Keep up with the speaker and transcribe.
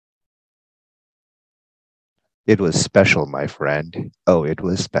It was special, my friend. Oh, it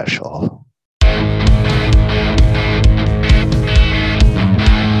was special.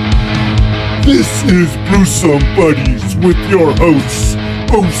 This is Brewsome Buddies with your hosts,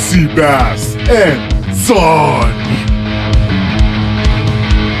 Osebass and Son.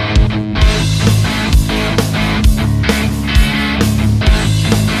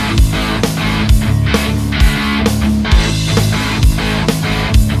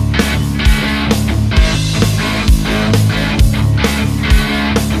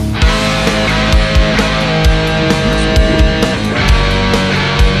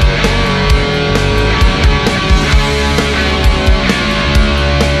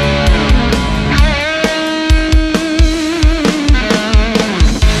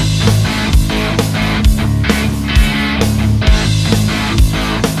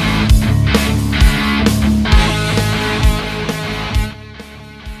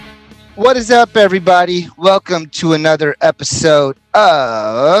 What is up, everybody? Welcome to another episode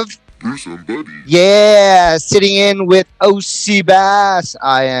of Brewsome Buddies. sitting in with Osebass.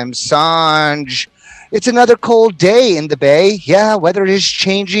 I am Sanj. It's another cold day in the Bay. Yeah, weather is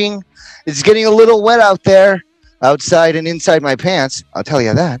changing. It's getting a little wet out there, outside and inside my pants. I'll tell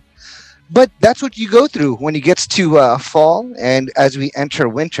you that. But that's what you go through when it gets to fall and as we enter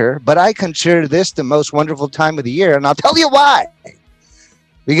winter. But I consider this the most wonderful time of the year, and I'll tell you why.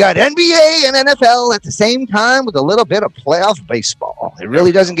 We got NBA and NFL at the same time with a little bit of playoff baseball. It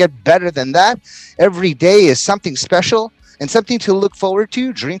really doesn't get better than that. Every day is something special and something to look forward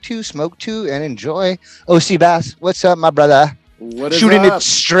to, drink to, smoke to, and enjoy. OC Bass, what's up, my brother? What is shooting up? it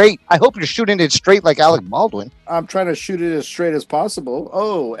straight. I hope you're shooting it straight like Alec Baldwin. I'm trying to shoot it as straight as possible.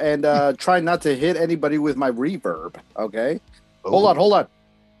 Oh, and try not to hit anybody with my reverb. Okay. Hold on.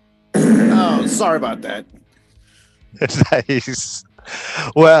 Oh, sorry about that. That's nice.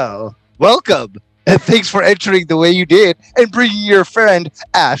 Well, welcome. And thanks for entering the way you did and bringing your friend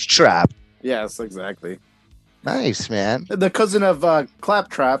Asstrap. Yes, exactly. Nice, man. The cousin of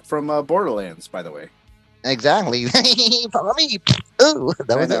Claptrap from Borderlands, by the way. Exactly. Follow me. Ooh,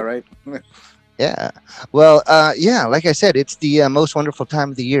 that was it. Right? Yeah. Well, yeah, like I said, it's the most wonderful time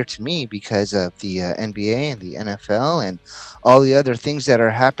of the year to me because of the NBA and the NFL and all the other things that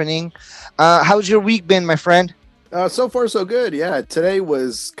are happening. How's your week been, my friend? So far, so good. Yeah, today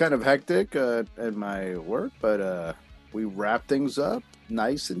was kind of hectic at my work, but we wrapped things up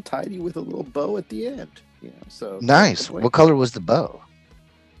nice and tidy with a little bow at the end. Yeah, so Nice. What color was the bow?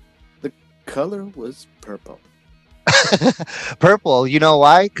 The color was purple. Purple. You know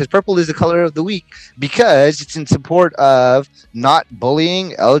why? Because purple is the color of the week. Because it's in support of not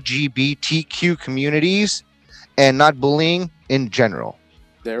bullying LGBTQ communities and not bullying in general.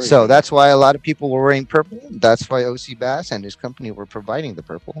 So that's why a lot of people were wearing purple. That's why OC Bass and his company were providing the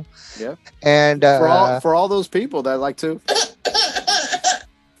purple. Yeah. And for all those people that like to.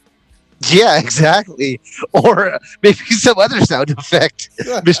 Yeah, exactly. Or maybe some other sound effect,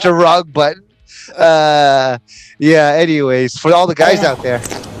 Mr. Wrong Button. Yeah, anyways, for all the guys out there.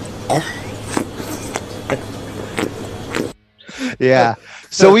 Yeah.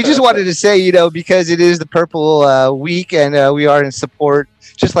 So we just wanted to say, because it is the purple week and we are in support,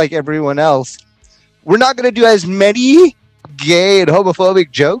 just like everyone else, we're not going to do as many gay and homophobic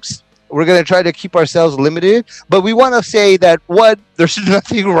jokes. We're going to try to keep ourselves limited. But we want to say that, one, there's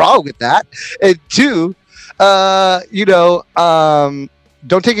nothing wrong with that. And two, don't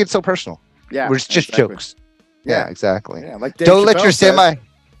take it so personal. Yeah. We're just jokes. Yeah, exactly. Yeah, like Dave don't Chappelle let your semi...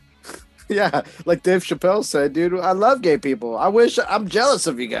 Yeah, like Dave Chappelle said, dude, I love gay people. I'm jealous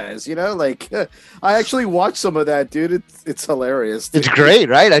of you guys, I actually watched some of that, dude. It's hilarious. Dude. It's great,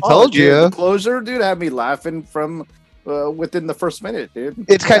 right? I told you. The closure, dude, had me laughing from within the first minute, dude.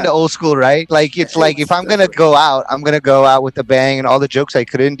 It's kind of old school, right? Like, it's like, if I'm going to go out, I'm going to go out with a bang, and all the jokes I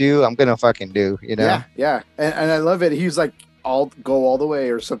couldn't do, I'm going to fucking do, Yeah. And I love it. He's like, I'll go all the way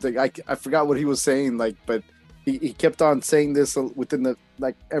or something. I forgot what he was saying, but he kept on saying this within the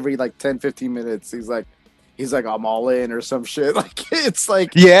every 10 15 minutes. He's like I'm all in or some shit. Like, it's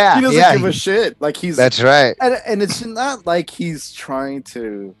like, he doesn't give a shit. Like, that's right. And it's not like he's trying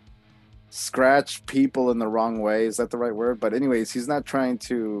to scratch people in the wrong way. Is that the right word? But anyways, he's not trying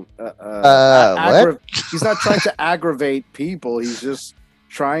to he's not trying to aggravate people. He's just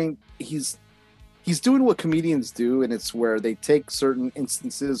trying. He's doing what comedians do, and it's where they take certain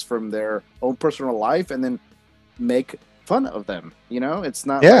instances from their own personal life and then make fun of them. It's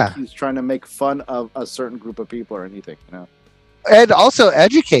not like he's trying to make fun of a certain group of people or anything. And also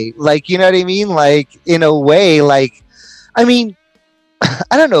educate, you know what I mean? Like, in a way, I mean,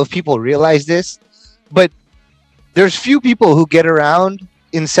 I don't know if people realize this, but there's few people who get around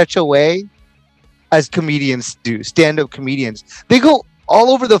in such a way as comedians do, stand-up comedians. They go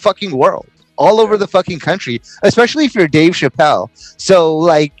all over the fucking world, all over the fucking country, especially if you're Dave Chappelle. So,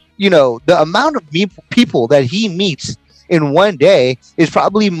 like, the amount of people that he meets in one day is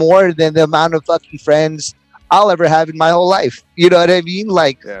probably more than the amount of fucking friends I'll ever have in my whole life. You know what I mean?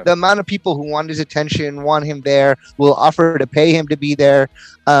 Like, the amount of people who want his attention, want him there, will offer to pay him to be there,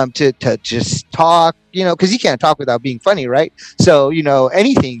 to just talk, because he can't talk without being funny, right? So,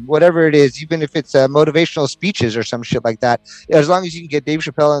 anything, whatever it is, even if it's motivational speeches or some shit like that, as long as you can get Dave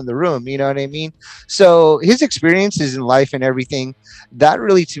Chappelle in the room, you know what I mean? So his experiences in life and everything, that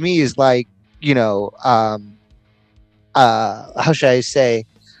really to me is like, how should I say,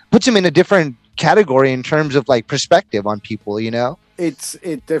 puts him in a different category in terms of like perspective on people.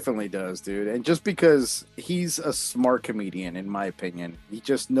 It definitely does, dude. And just because he's a smart comedian, in my opinion, he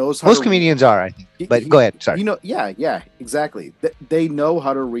just knows how. Most comedians are, I think. But go ahead. Sorry. Yeah, exactly. They know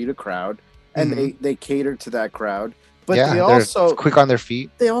how to read a crowd, and they cater to that crowd. But they also quick on their feet.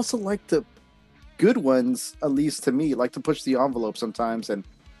 They also like the good ones, at least to me, like to push the envelope sometimes, and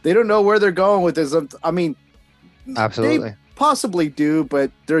they don't know where they're going with this. I mean, absolutely. They possibly do,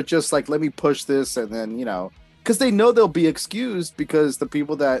 but they're just like, let me push this, and then because they know they'll be excused because the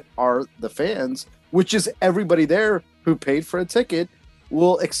people that are the fans, which is everybody there who paid for a ticket,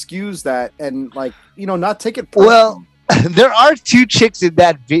 will excuse that and not take it personal. Well, there are two chicks in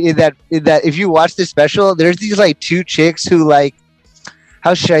that if you watch the special, there's these like two chicks who, like,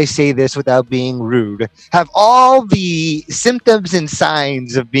 how should I say this without being rude, have all the symptoms and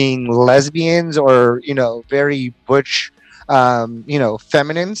signs of being lesbians or very butch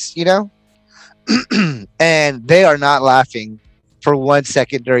feminines, and they are not laughing for 1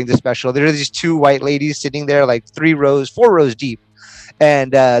 second during the special. There are these two white ladies sitting there like 4 rows deep,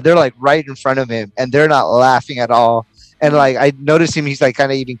 and they're like right in front of him, and they're not laughing at all. And like, I noticed him, he's like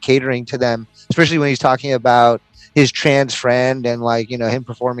kind of even catering to them, especially when he's talking about his trans friend and like, him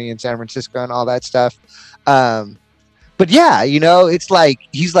performing in San Francisco and all that stuff. But yeah, it's like,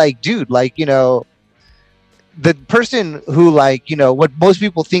 he's like, dude, like, the person who, like, what most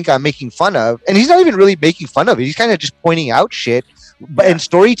people think I'm making fun of, and he's not even really making fun of it. He's kind of just pointing out shit, but and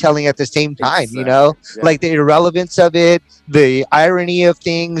storytelling at the same time, like the irrelevance of it, the irony of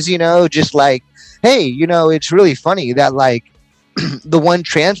things, just like, hey, it's really funny that like the one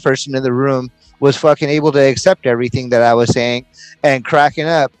trans person in the room was fucking able to accept everything that I was saying and cracking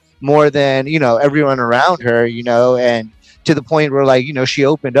up more than, everyone around her, and to the point where, like, she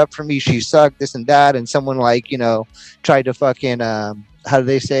opened up for me, she sucked, this and that, and someone, like, tried to fucking, how do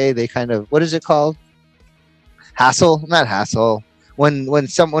they say, they kind of, what is it called? Hassle? Not hassle. When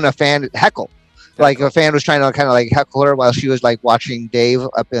a fan, heckle. Like, a fan was trying to kind of, like, heckle her while she was, like, watching Dave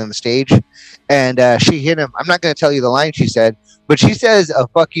up on the stage, and she hit him. I'm not going to tell you the line she said, but she says a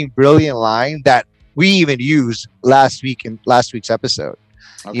fucking brilliant line that we even used last week's episode.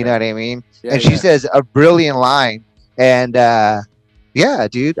 Okay. You know what I mean? Yeah, and she says a brilliant line. And yeah,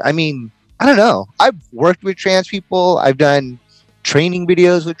 dude, I mean, I don't know. I've worked with trans people. I've done training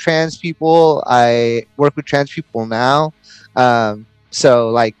videos with trans people. I work with trans people now. So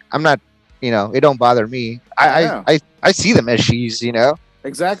like, I'm not, it don't bother me. I see them as she's,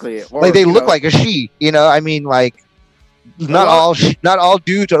 Exactly. Or, like, they look like a she, I mean, like, not all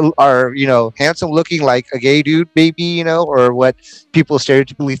dudes are handsome looking like a gay dude, maybe, or what people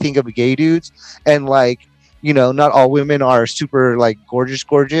stereotypically think of gay dudes. And like, not all women are super like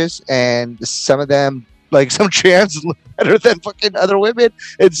gorgeous, and some of them, like, some trans look better than fucking other women,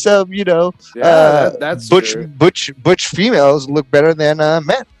 and some that's butch females look better than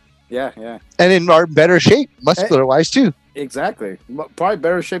men. Yeah, and in are better shape, muscular wise too. Exactly, probably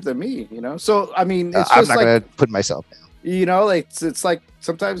better shape than me. So I mean, it's I'm not gonna put myself down. It's like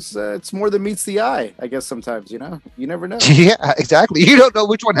sometimes it's more than meets the eye. I guess sometimes you never know. Yeah, exactly. You don't know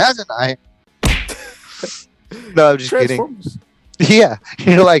which one has an eye. No, I'm just kidding. Yeah,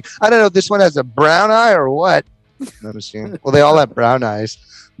 you're like, I don't know if this one has a brown eye or what. No, I'm just kidding. Well, they all have brown eyes,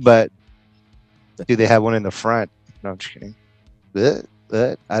 but do they have one in the front? No, I'm just kidding.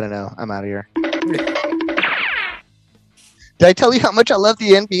 But I don't know. I'm out of here. Did I tell you how much I love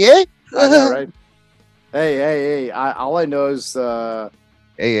the NBA? I know, right? Hey! All I know is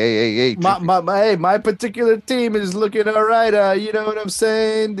Hey! My particular team is looking all right. You know what I'm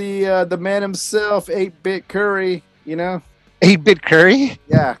saying? The man himself, 8-Bit Curry. 8-Bit Curry?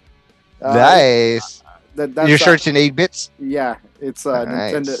 Yeah. Nice. That's your shirt's in 8 bits? Yeah, it's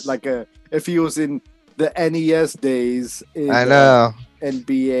nice. Nintendo. Like if he was in the NES days. I know.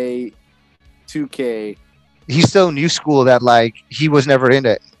 NBA 2K. He's so new school that like he was never in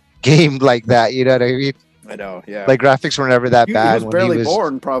a game like that. You know what I mean? I know. Yeah. Like graphics were never that He bad was when barely he was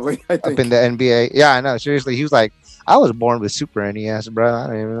born, probably. I up think. in the NBA. Yeah, I know. Seriously, he was like, I was born with Super NES, bro. I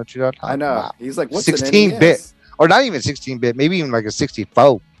don't even know what you're I talking know. about. He's like, what's an 16-bit, NES? or not even 16-bit, maybe even like a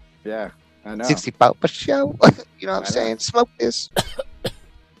 64. Yeah, I know. 64 for show. You know what I'm I know. saying? Smoke this.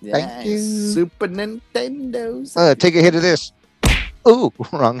 Thank you. Super Nintendo's. Take a hit of this. Ooh,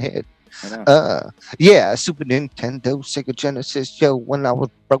 wrong hit. I know. Yeah, Super Nintendo, Sega Genesis. Yo, when I was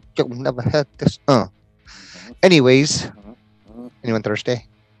broke, yo, never had this. Anyways, anyone thirsty?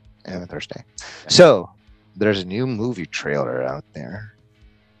 Anyone thirsty? So, there's a new movie trailer out there.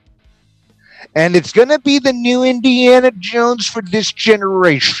 And it's going to be the new Indiana Jones for this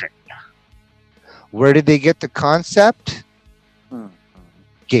generation. Where did they get the concept?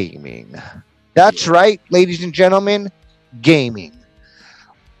 Gaming. That's right, ladies and gentlemen. Gaming.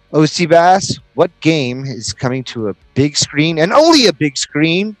 Osebass, what game is coming to a big screen, and only a big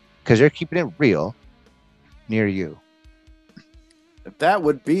screen, because they're keeping it real, near you? That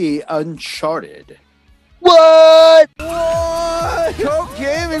would be Uncharted. What? Go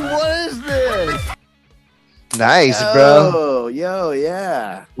Gaming, what is this? Nice, bro. Oh, yo,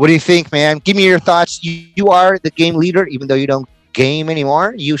 yeah. What do you think, man? Give me your thoughts. You are the game leader, even though you don't game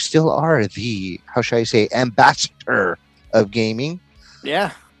anymore. You still are the, how should I say, ambassador of gaming.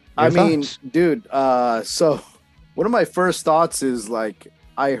 Yeah. Your I mean, thoughts? dude, so one of my first thoughts is like,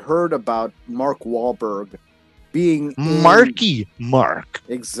 I heard about Mark Wahlberg being Marky Mark.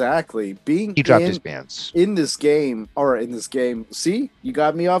 Exactly. Being He dropped his pants. in this game. See, you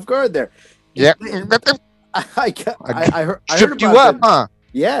got me off guard there. Yeah. I heard Tripped you about up, huh?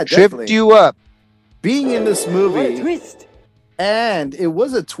 Yeah, Tripped definitely. you up. Being in this movie. Twist. And it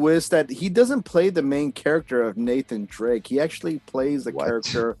was a twist that he doesn't play the main character of Nathan Drake. He actually plays the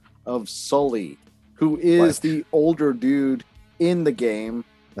character of Sully, who is the older dude in the game.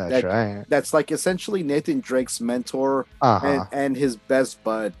 That's right. That's like essentially Nathan Drake's mentor and his best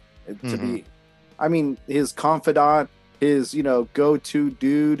bud to be. I mean, his confidant, his go-to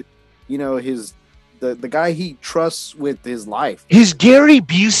dude, his the guy he trusts with his life. He's Gary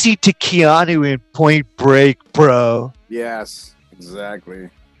Busey to Keanu in Point Break, bro. Yes, exactly.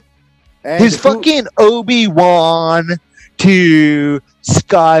 And His fucking Obi-Wan to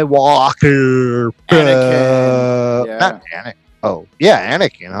Skywalker, bro. Anakin. Yeah. Not Anakin. Oh, yeah,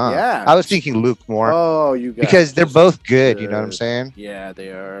 Anakin, huh? Yeah. I was thinking Luke more. Oh, you guys. Because they're both good, you know what I'm saying? Yeah, they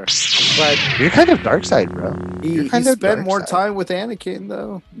are. But you're kind of dark side, bro. He spent more time with Anakin,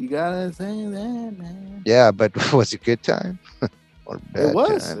 though. You gotta say that, man. Yeah, but was it a good time? Or bad It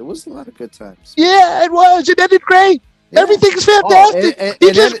was. time? It was a lot of good times. Yeah, it was. It ended great. Yeah. Everything's fantastic.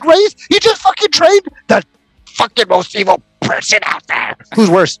 He just fucking trained the fucking most evil person out there.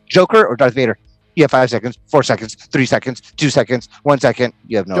 Who's worse, Joker or Darth Vader? You have 5 seconds, 4 seconds, 3 seconds, 2 seconds, 1 second.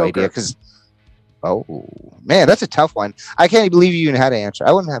 You have no idea because, oh man, that's a tough one. I can't believe you even had an answer.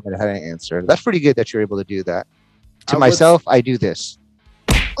 I wouldn't have had an answer. That's pretty good that you're able to do that. To myself, I do this.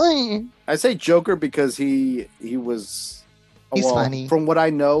 I say Joker because he was. He's funny. From what I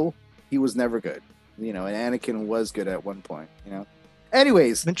know, he was never good. And Anakin was good at one point.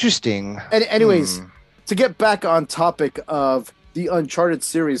 Anyways, interesting. Anyways, to get back on topic of the Uncharted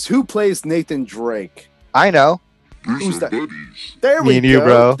series, who plays Nathan Drake? I know. Who's that? Buddies. There we Me and go. you,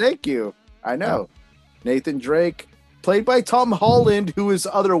 bro. Thank you. I know. Nathan Drake, played by Tom Holland, who is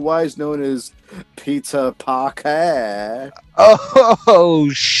otherwise known as Peter Parker. Oh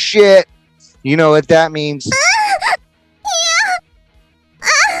shit! You know what that means?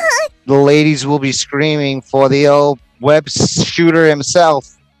 The ladies will be screaming for the old web shooter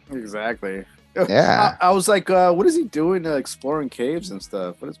himself. Exactly. Yeah. I was like, what is he doing exploring caves and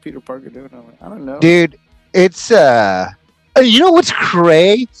stuff? What is Peter Parker doing? I'm like, I don't know. Dude, it's you know what's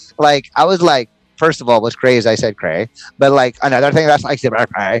cray? Like I was like, first of all, what's cray is I said cray. But like another thing that's like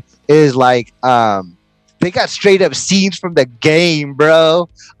cray is like they got straight up scenes from the game, bro,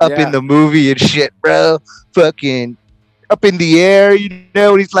 up in the movie and shit, bro. Fucking up in the air,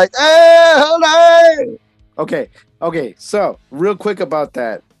 and he's like, hold on. Okay, so real quick about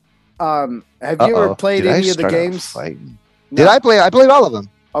that. Have you ever played any of the games? No. Did I play? I played all of them.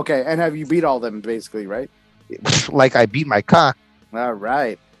 Okay, and have you beat all of them basically, right? Like I beat my cock. All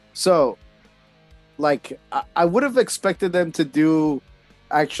right. So, like, I would have expected them to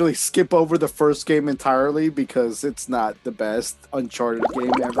actually skip over the first game entirely because it's not the best Uncharted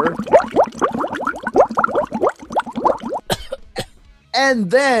game ever.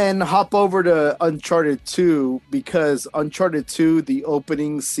 And then hop over to Uncharted 2 because Uncharted 2, the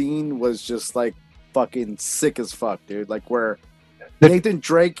opening scene was just like fucking sick as fuck, dude. Like where Nathan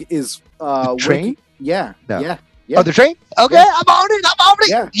Drake is train? Yeah. Yeah. Oh, the train? Okay, Yeah. I'm on it. I'm on it.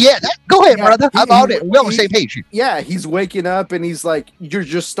 Yeah. Yeah, go ahead, Yeah, brother. I'm on it. We're on the same page. Yeah, he's waking up and he's like, you're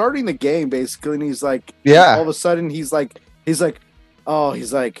just starting the game basically, and he's like, Yeah. all of a sudden he's like, oh,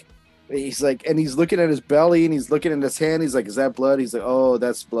 he's like, and he's looking at his belly and he's looking at his hand. He's like, is that blood? He's like, oh,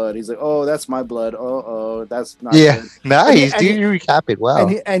 that's blood. He's like, oh, that's my blood. Oh, that's not Yeah, good. nice. Dude, you recap it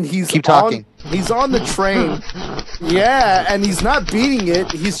well. And he's keep talking. He's on the train. Yeah, and he's not beating it.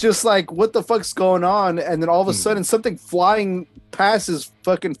 He's just like, what the fuck's going on? And then all of a sudden, something flying past his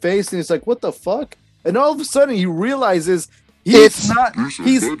fucking face, and he's like, what the fuck? And all of a sudden, he realizes he's not.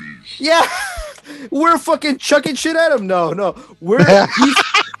 He's yeah. We're fucking chucking shit at him. No,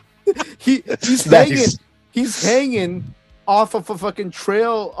 he's hanging. Nice. He's hanging off of a fucking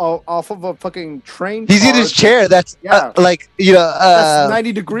trail, off of a fucking train. He's in his chair. That's like that's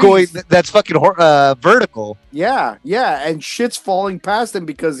 90 degrees. Going. That's fucking vertical. Yeah, and shit's falling past him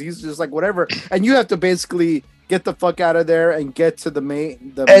because he's just like whatever. And you have to basically get the fuck out of there and get to the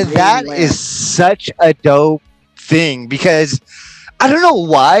main. And that is such a dope thing because I don't know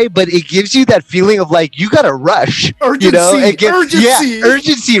why, but it gives you that feeling of like you gotta rush. Urgency. You know?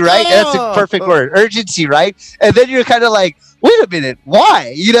 Urgency, right? That's a perfect word. Urgency, right? And then you're kind of like, wait a minute,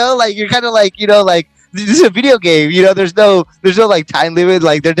 why? You know, like you're kind of like, you know, like this is a video game. You know, there's no like time limit.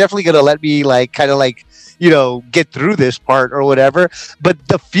 Like they're definitely gonna let me like kind of like, you know, get through this part or whatever. But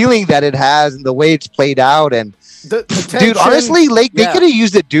the feeling that it has and the way it's played out and the tension, dude, honestly, like they could have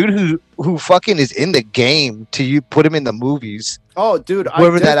used a dude who fucking is in the game to put him in the movies. Oh, dude,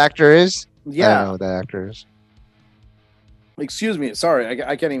 whoever that actor is. Yeah, I don't know who that actor is. Excuse me, sorry,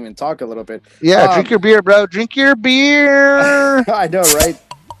 I can't even talk a little bit. Yeah, drink your beer, bro. Drink your beer. I know, right?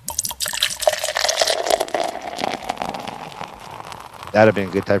 That'd have been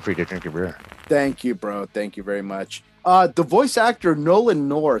a good time for you to drink your beer. Thank you, bro. Thank you very much. The voice actor Nolan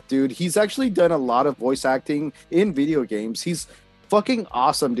North, dude, he's actually done a lot of voice acting in video games. He's fucking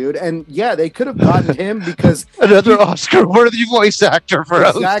awesome, dude. And yeah, they could have gotten him because another Oscar-worthy voice actor for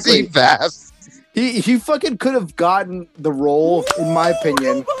exactly. Osebass. He fucking could have gotten the role, in my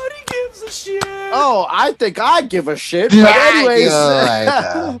opinion. Nobody gives a shit. Oh, I think I give a shit. But anyways,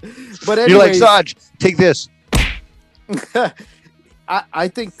 but anyways, you're like Sanj. Take this. I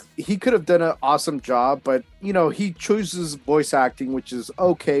think he could have done an awesome job, but you know he chooses voice acting, which is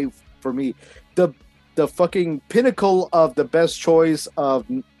okay for me. The fucking pinnacle of the best choice of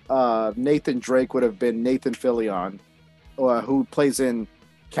Nathan Drake would have been Nathan Fillion, who plays in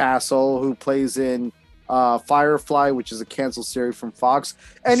Castle, who plays in Firefly, which is a canceled series from Fox.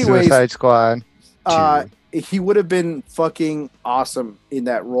 Anyways, Suicide Squad. He would have been fucking awesome in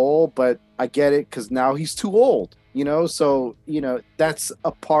that role, but I get it because now he's too old. You know, so, you know, that's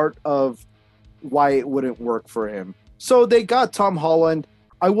a part of why it wouldn't work for him. So they got Tom Holland.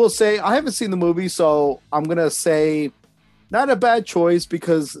 I will say, I haven't seen the movie, so I'm going to say not a bad choice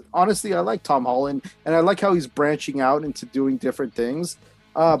because, honestly, I like Tom Holland, and I like how he's branching out into doing different things.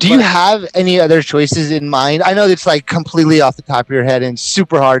 Do you have any other choices in mind? I know it's, like, completely off the top of your head and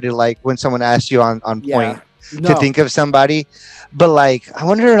super hard to, like, when someone asks you on point to think of somebody. But like, I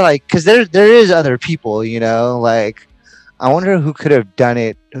wonder, like, because there is other people, you know, like, I wonder who could have done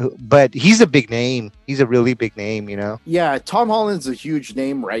it. But he's a big name. He's a really big name, you know. Yeah, Tom Holland's a huge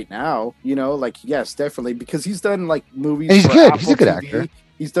name right now. You know, like, yes, definitely, because he's done like movies. And he's for good. Apple He's a good TV. actor.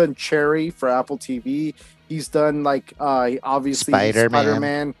 He's done Cherry for Apple TV. He's done like obviously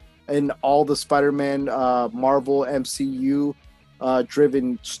Spider-Man and all the Spider-Man Marvel MCU.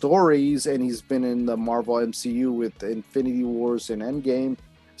 Driven stories, and he's been in the Marvel MCU with Infinity Wars and Endgame.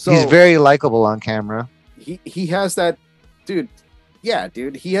 So he's very likable on camera. He has that, dude. Yeah,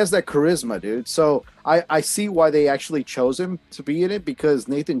 dude. He has that charisma, dude. So I see why they actually chose him to be in it because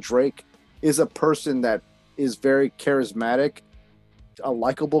Nathan Drake is a person that is very charismatic, a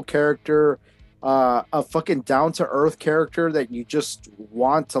likable character, a fucking down to earth character that you just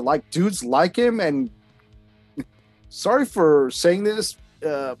want to like. Dudes like him and. Sorry for saying this,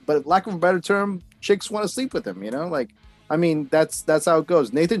 but lack of a better term, chicks want to sleep with him, you know? Like, I mean, that's how it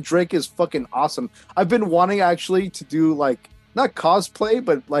goes. Nathan Drake is fucking awesome. I've been wanting actually to do, like, not cosplay,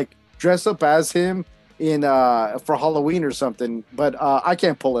 but, like, dress up as him in for Halloween or something, but I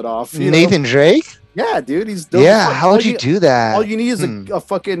can't pull it off. Nathan Drake? Yeah, dude, he's dope. Yeah, how would you do that? All you need is a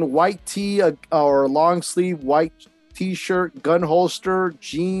fucking white tee or a long sleeve white t-shirt, gun holster,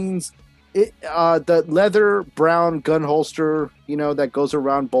 jeans, the leather brown gun holster, you know, that goes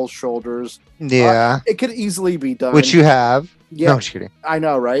around both shoulders. Yeah. It could easily be done. Which you have. Yeah. No, I'm just kidding. I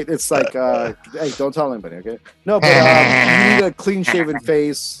know, right? It's like, hey, don't tell anybody, okay? No, but you need a clean shaven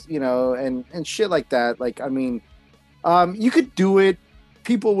face, you know, and shit like that. Like, I mean, you could do it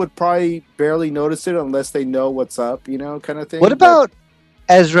people would probably barely notice it unless they know what's up, kind of thing. What about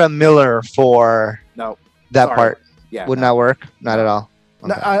Ezra Miller for no that sorry. part? Yeah, would not work. Not at all.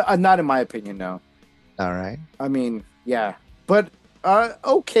 Okay. Not in my opinion. No. All right. I mean, yeah, but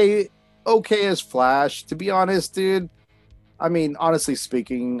okay as Flash. To be honest, dude. I mean, honestly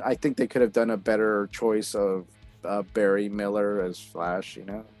speaking, I think they could have done a better choice of Barry Miller as Flash.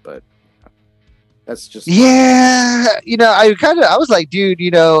 But that's just I was like, dude,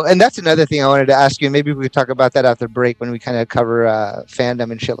 and that's another thing I wanted to ask you. Maybe we could talk about that after break when we kind of cover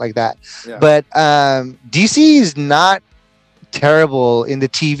fandom and shit like that. Yeah. But DC is not terrible in the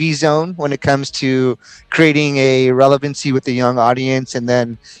TV zone when it comes to creating a relevancy with the young audience, and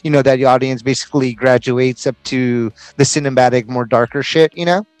then that the audience basically graduates up to the cinematic, more darker shit.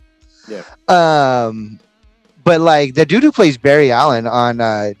 Yeah. But like the dude who plays Barry Allen on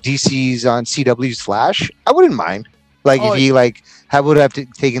DC's on CW's Flash, I wouldn't mind. Like if he would have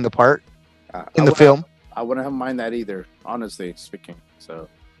taken the part in the film. I wouldn't have mind that either, honestly speaking. So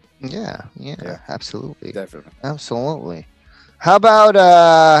yeah, absolutely, definitely, absolutely. How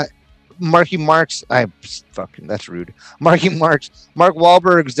about Marky Mark's? That's rude. Marky Mark's, Mark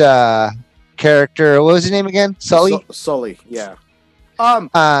Wahlberg's character. What was his name again? Sully. Sully. Yeah.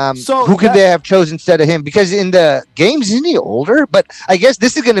 So who could they have chosen instead of him? Because in the games, isn't he older? But I guess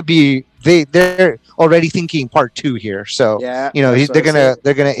this is going to be they're already thinking part 2 here. So yeah, they're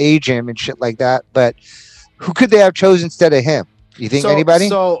gonna age him and shit like that. But who could they have chosen instead of him? You think anybody?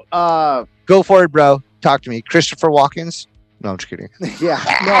 So go for it, bro. Talk to me. Christopher Walken's. No, I'm just kidding.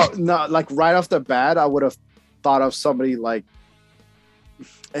 Yeah, no. Like right off the bat, I would have thought of somebody like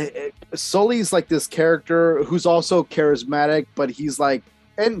Sully's like this character who's also charismatic, but he's like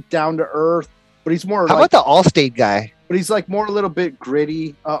and down to earth. But he's more. How about the Allstate guy? But he's like more a little bit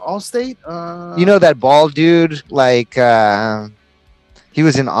gritty. Allstate. That bald dude, like he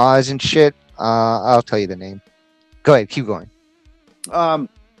was in Oz and shit. I'll tell you the name. Go ahead, keep going.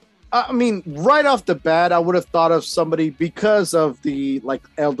 I mean, right off the bat, I would have thought of somebody because of the like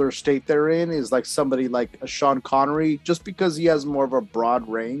elder state they're in is like somebody like a Sean Connery, just because he has more of a broad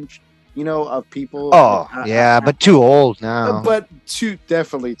range, of people. Oh, yeah, but too old now. But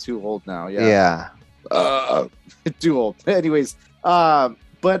definitely too old now. Yeah. Yeah. Too old. Anyways, right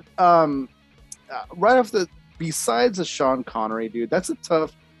off besides a Sean Connery, dude, that's a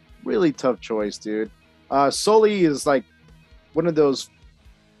really tough choice, dude. Sully is like one of those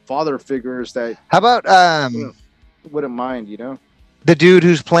father figures that how about wouldn't mind, the dude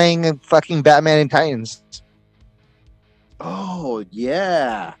who's playing in fucking Batman and Titans. Oh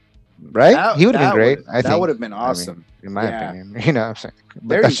yeah, right. He would have been great. I think that would have been awesome, in my opinion. What I'm saying,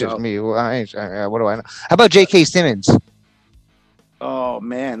 but that's just me. Well, what do I know? How about J.K. Simmons? Oh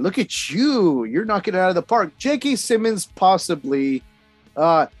man, look at you! You're knocking it out of the park. J.K. Simmons, possibly.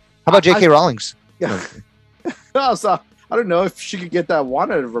 How about J.K. Rowling's? Yeah. I don't know if she could get that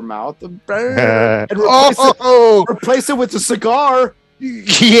wand out of her mouth and replace it with a cigar.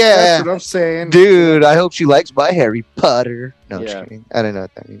 Yeah, that's what I'm saying, dude. I hope she likes my Harry Potter. No, I'm just kidding. I don't know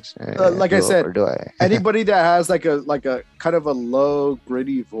what that means. Like I said, anybody that has like a kind of a low,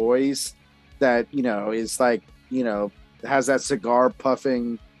 gritty voice that is like has that cigar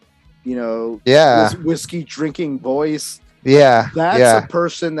puffing, whiskey drinking voice. Yeah, that's a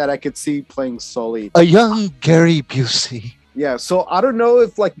person that I could see playing Sully. A young Gary Busey. Yeah, so I don't know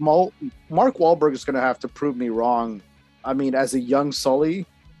if like Mark Wahlberg is going to have to prove me wrong. I mean, as a young Sully,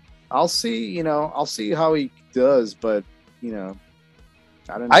 I'll see how he does, but I don't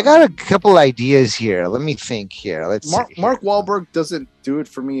know. I got a couple ideas here. Let me think here. Mark Wahlberg doesn't do it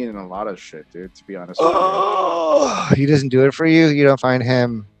for me in a lot of shit, dude, to be honest with you. He doesn't do it for you? You don't find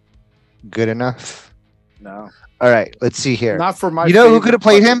him good enough? No. All right, let's see here. Not for my. Who could have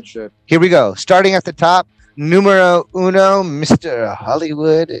played him? Shit. Here we go. Starting at the top, numero uno, Mr.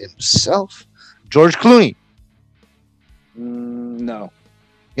 Hollywood himself, George Clooney. No.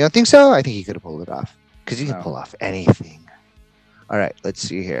 You don't think so? I think he could have pulled it off because he can pull off anything. All right, let's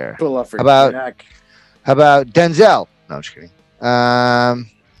see here. Pull off how about Denzel? No, I'm just kidding.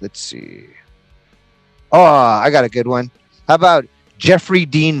 Let's see. Oh, I got a good one. How about Jeffrey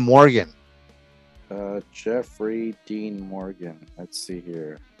Dean Morgan? Jeffrey Dean Morgan. Let's see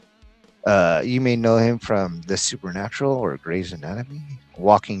here. You may know him from The Supernatural or Grey's Anatomy,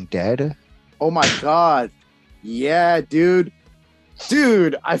 Walking Dead. Oh my god. Yeah, dude.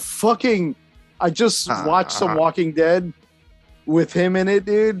 I just watched some Walking Dead with him in it,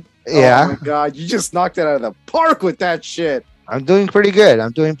 dude. Yeah. Oh my god, you just knocked it out of the park with that shit. I'm doing pretty good.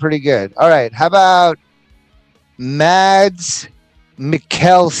 All right. How about Mads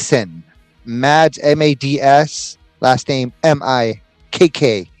Mikkelsen? Mads, Mads, last name Mik.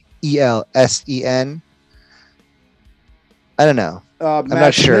 Kkelsen. I don't know. I'm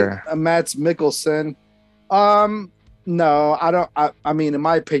not sure. Mads Mikkelsen. No, I don't. I mean, in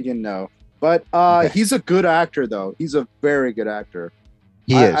my opinion, no. But he's a good actor, though. He's a very good actor.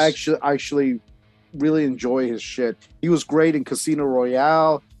 He is. I actually really enjoy his shit. He was great in Casino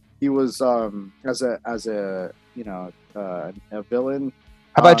Royale. He was as a a villain.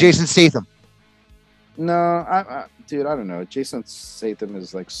 How about Jason Statham? No, dude, I don't know. Jason Statham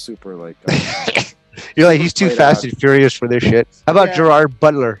is like super like. You're like, he's too fast and furious for this shit. How about Gerard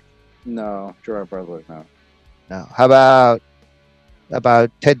Butler? No, Gerard Butler, no. No. How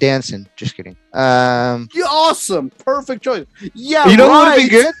about Ted Danson? Just kidding. Awesome, perfect choice. Yeah, you know who would be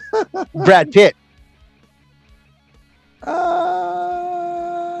good? Brad Pitt.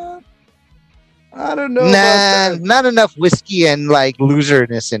 I don't know. Nah, not enough whiskey and like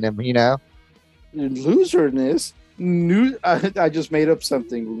loserness in him. You know. Loserness. I just made up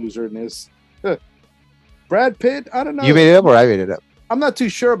something. Loserness. Brad Pitt. I don't know. You made it up, or I made it up? I'm not too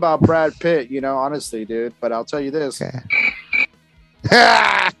sure about Brad Pitt. Honestly, dude. But I'll tell you this. Okay.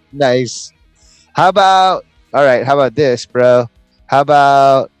 Nice. How about this, bro? How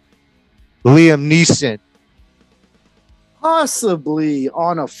about Liam Neeson? Possibly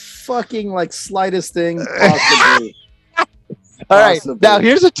on a fucking like slightest thing. Possibly. All right. Now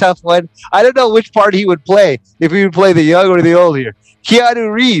here's a tough one. I don't know which part he would play. If he would play the young or the old here.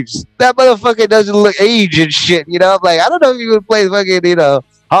 Keanu Reeves. That motherfucker doesn't look age and shit. I'm like, I don't know if he would play fucking,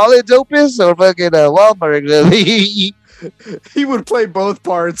 Holland's Opus or fucking Wahlburger. He would play both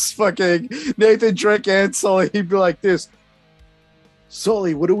parts. Fucking Nathan Drake and Sully. He'd be like this.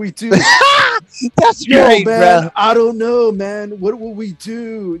 Sully, what do we do? That's great, man. bro. I don't know, man. What will we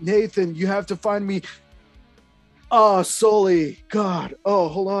do? Nathan, you have to find me. Oh, Sully. God. Oh,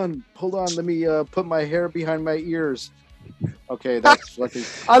 hold on. Let me put my hair behind my ears. Okay, that's fucking.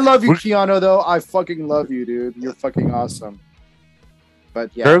 I love you, Keanu, though. I fucking love you, dude. You're fucking awesome.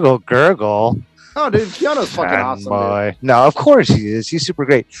 But yeah. Gurgle. Oh, dude, Keanu's fucking awesome. Boy. No, of course he is. He's super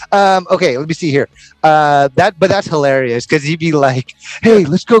great. Okay, let me see here. But that's hilarious because he'd be like, "Hey,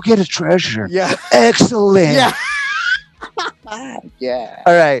 let's go get a treasure." Yeah. Excellent. Yeah. Yeah.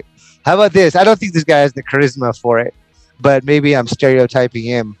 All right. How about this? I don't think this guy has the charisma for it, but maybe I'm stereotyping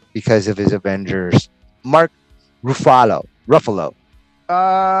him because of his Avengers. Mark Ruffalo.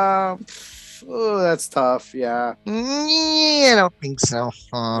 Oh, that's tough. Yeah. I don't think so.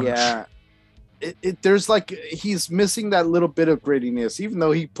 Yeah. There's like he's missing that little bit of grittiness, even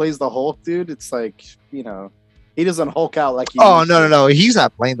though he plays the Hulk, dude. It's like he doesn't Hulk out like he. Oh no! He's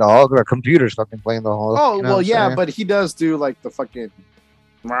not playing the Hulk. Our computer's fucking playing the Hulk. Oh well, yeah, but he does do like the fucking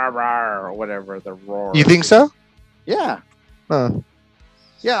rah rah or whatever the roar. You think so? Yeah. Huh.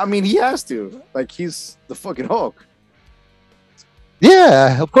 Yeah, I mean he has to. Like he's the fucking Hulk.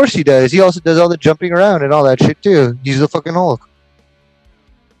 Yeah, of course he does. He also does all the jumping around and all that shit too. He's the fucking Hulk.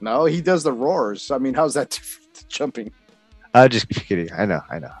 No, he does the roars. I mean, how's that different to jumping? Just kidding. I know.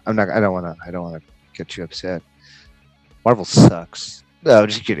 I don't want to get you upset. Marvel sucks. No,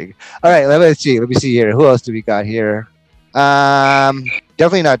 just kidding. All right, let me see here. Who else do we got here?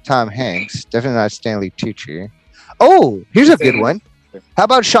 Definitely not Tom Hanks. Definitely not Stanley Tucci. Oh, here's a good one. How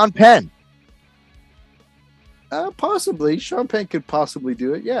about Sean Penn? Possibly. Sean Penn could possibly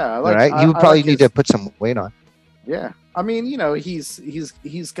do it. Yeah. All right. He would probably need to put some weight on. Yeah. I mean,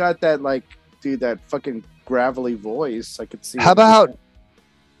 he's got that like, dude, that fucking gravelly voice. I could see. How about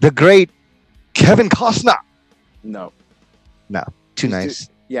the great Kevin Costner? No. Too nice.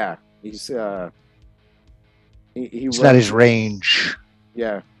 Yeah. He's it's not his range.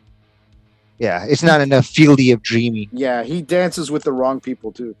 Yeah. Yeah. It's not enough fieldy of dreamy. Yeah. He dances with the wrong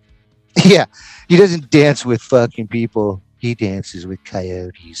people too. Yeah. He doesn't dance with fucking people. He dances with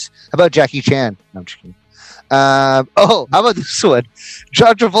coyotes. How about Jackie Chan? No, I'm just kidding. How about this one?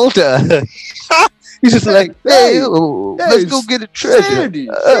 John Travolta. He's just like, hey, let's go get a treasure. Sandy,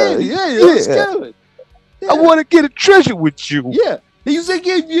 let's go. Yeah. I want to get a treasure with you. Yeah. He's like,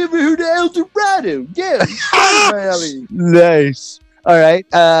 have you ever heard of El Dorado? Yeah. Nice. All right.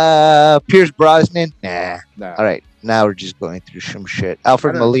 Pierce Brosnan? Nah. All right. Now we're just going through some shit.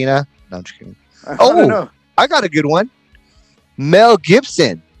 Alfred Molina? No, I'm just kidding. I got a good one. Mel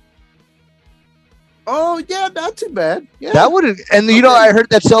Gibson. Oh, yeah, not too bad. Yeah. That would have, and I heard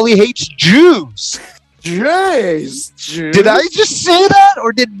that Sully hates Jews. Jews. Did I just say that,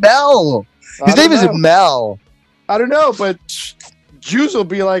 or did Mel? His name is Mel. I don't know, but Jews will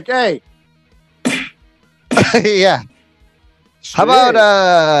be like, hey. Yeah. Shit. How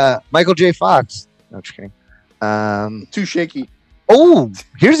about Michael J. Fox? No, just kidding. Too shaky. Oh,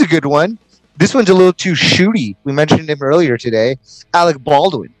 here's a good one. This one's a little too shooty. We mentioned him earlier today. Alec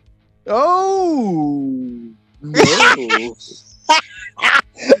Baldwin. Oh no!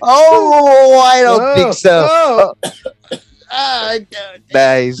 Oh, I don't think so. Oh.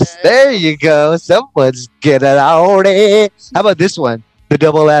 Nice. There you go. Someone's getting out it. How about this one? The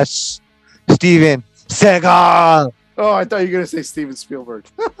double S. Steven Seagal. Oh, I thought you were gonna say Steven Spielberg.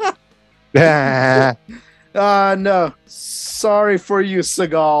 I No. Sorry for you,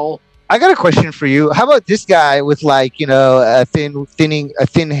 Seagal. got a question for you. How about this guy with a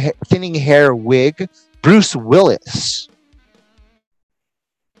thinning hair wig? Bruce Willis.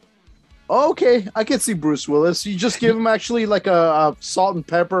 Okay, I can see Bruce Willis. You just give him actually like a salt and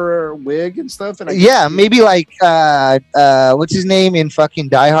pepper wig and stuff. And Yeah, maybe like what's his name in fucking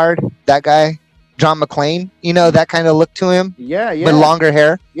Die Hard? That guy, John McClane. You know that kind of look to him, Yeah, but longer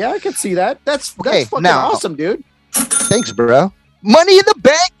hair. yeah, I can see that. That's Okay, fucking now- awesome, dude. Thanks, bro. Money in the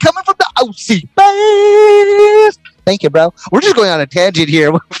bank coming from the Osebass. Thank you, bro. We're just going on a tangent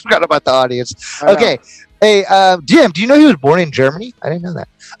here. We forgot about the audience. I know. Okay. Hey, Jim, do you know he was born in Germany? I didn't know that.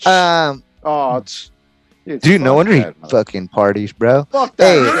 Oh, it's Dude, no fuck wonder he that, mother- fucking parties, bro. Fuck that.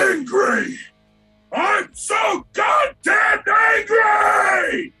 Hey. shit. Angry! I'm so goddamn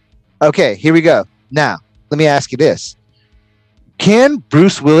angry! Okay, here we go. Now, let me ask you this. Can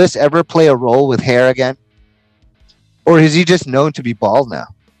Bruce Willis ever play a role with hair again? Or is he just known to be bald now?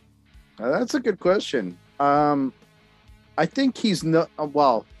 That's a good question. I think he's not.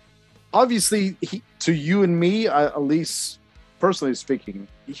 Well, obviously, to you and me, at least personally speaking,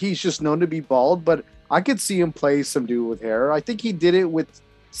 he's just known to be bald. But I could see him play some dude with hair. I think he did it with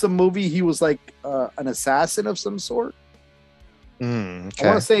some movie. He was like an assassin of some sort. I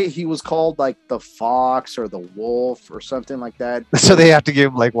want to say he was called like the Fox or the Wolf or something like that. So they have to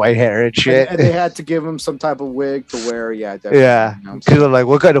give him like white hair and shit. And they had to give him some type of wig to wear. Yeah, definitely. Yeah. You know what I'm Because saying? they're like,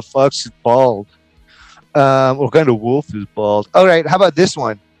 what kind of fox is bald? What kind of wolf is bald? All right, how about this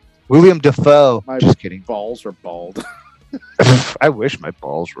one? William Dafoe. My- Just kidding. Balls are bald. I wish my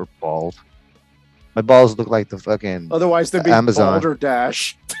balls were bald. My balls look like the fucking Otherwise, they'd be Amazon.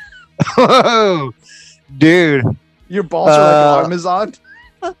 balderdash. Oh, dude. Your balls are like Amazon.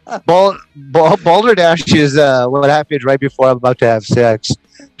 Balderdash is what happens right before I'm about to have sex.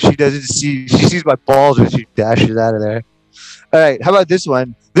 She sees my balls and she dashes out of there. All right, how about this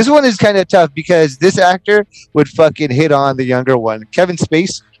one? This one is kind of tough because this actor would fucking hit on the younger one, Kevin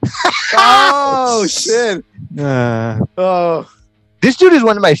Spacey. Oh shit! Oh, This dude is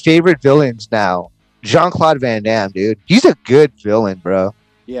one of my favorite villains now. Jean-Claude Van Damme, dude. He's a good villain, bro.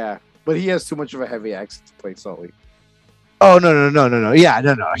 yeah, but he has too much of a heavy accent to play Sully. Oh no. Yeah,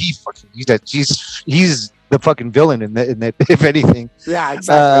 no. He's the fucking villain in the if anything. Yeah,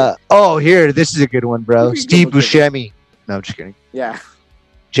 exactly. Here, this is a good one, bro. You can Steve look at it. Buscemi. No, I'm just kidding. Yeah.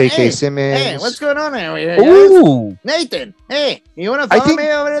 J.K. Hey, Simmons. Hey, what's going on over here? Ooh, Nathan, hey, you want to I follow think-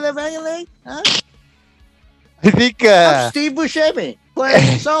 me over to the fucking league? Huh? I think I'm Steve Buscemi,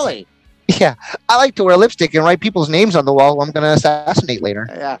 playing Sully. yeah, I like to wear lipstick and write people's names on the wall I'm gonna assassinate later.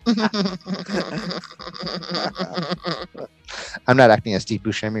 Yeah. I'm not acting as Steve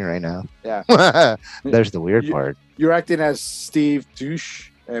Buscemi right now. Yeah. There's the weird You- part. You're acting as Steve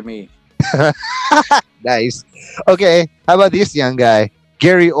Buscemi. Nice. Okay, how about this young guy,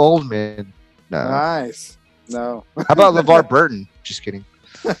 Gary Oldman? No. Nice. No. How about LeVar Burton? Just kidding.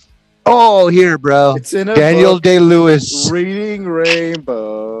 Oh, here, bro. It's in a Daniel book, Day-Lewis. Reading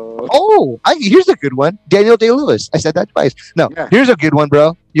Rainbow. Oh, here's a good one. Daniel Day-Lewis. I said that twice. No, Yeah. here's a good one,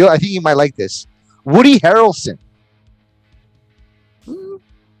 bro. I think you might like this. Woody Harrelson.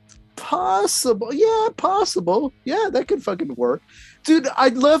 Possible. Yeah, possible. Yeah, that could fucking work. Dude,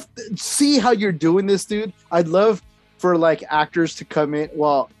 I'd love to see how you're doing this, dude. I'd love for like actors to come in.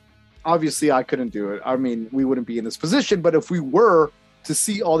 Well, obviously I couldn't do it. I mean, we wouldn't be in this position, but if we were to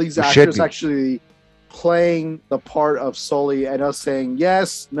see all these We should actors be. actually playing the part of Sully and us saying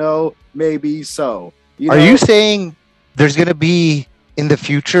yes, no, maybe so. Are you saying there's going to be in the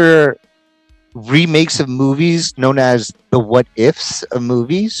future remakes of movies known as the what ifs of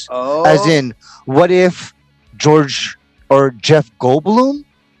movies? Oh, As in, what if George or Jeff Goldblum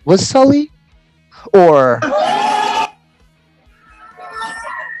was Sully? Or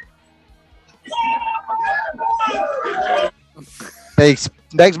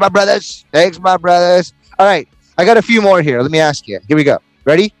thanks, my brothers. Thanks, my brothers. All right, I got a few more here. Let me ask you. Here we go.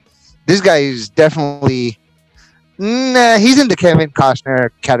 Ready? This guy is definitely. Nah, he's in the Kevin Costner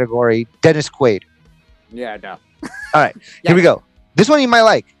category. Dennis Quaid. yeah, no. All right, here we go. This one you might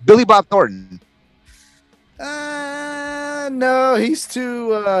like. Billy Bob Thornton. No, he's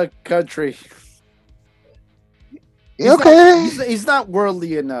too country. He's Okay. he's not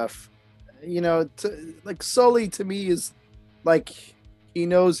worldly enough. like Sully to me is like he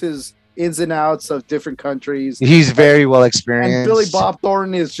knows his ins and outs of different countries. He's very well And experienced. Billy Bob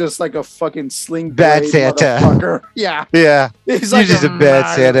Thornton is just like a fucking sling Bad blade Santa. motherfucker. Yeah. Yeah. He's You're just a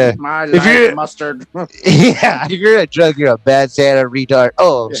bad Santa. My If you're- life mustard. Yeah. If you're a drug, you're a bad Santa retard.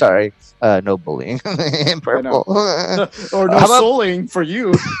 Oh, I'm Yeah. sorry. No bullying. Purple. Or no How about- souling for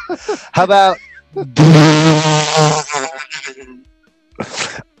you. How about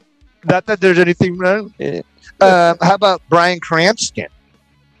not that there's anything wrong. How about Bryan Cranston?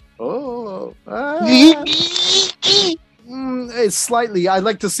 Oh. It's slightly. I'd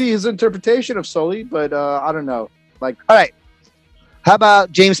like to see his interpretation of Sully, but I don't know. Like, All right. How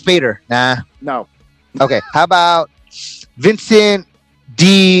about James Spader? Nah. no. Okay. How about Vincent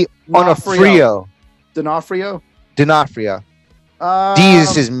D'Onofrio? D'Onofrio? D'Onofrio. D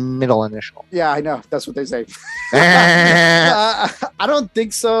is his middle initial. Yeah, I know. That's what they say. Ah. I don't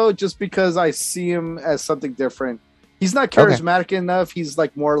think so, just because I see him as something different. He's not charismatic enough. He's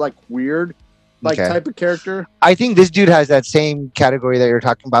like more like weird, like Okay. type of character. I think this dude has that same category that you're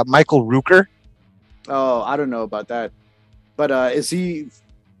talking about. Michael Rooker. Oh, I don't know about that. But is he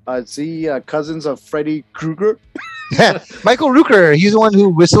cousins of Freddy Krueger? Michael Rooker. He's the one who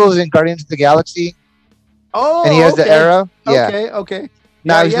whistles in Guardians of the Galaxy, Oh, and he has the okay. arrow. Yeah. Okay.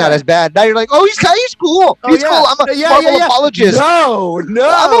 Now Yeah, he's yeah. not as bad. Now you're like, oh, he's cool. Oh, He's yeah. cool. I'm a Yeah, Marvel yeah, yeah. apologist. No.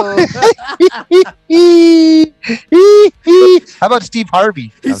 How about Steve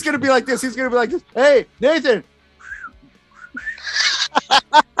Harvey? He's gonna be like this. He's gonna be like this. Hey, Nathan. I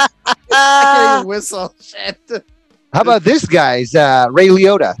can't even whistle. Shit. How about this guy's Ray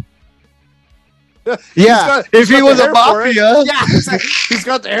Liotta? He's Yeah, got- if he's he got was the a hair for it. mafia, Yeah, he's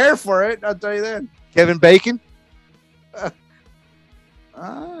got the hair for it. I'll tell you that. Kevin Bacon,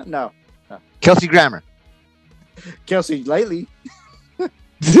 No, Kelsey Grammer. Kelsey lately.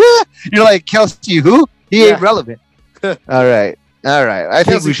 You're like, Kelsey who? He Yeah. ain't relevant. All right. I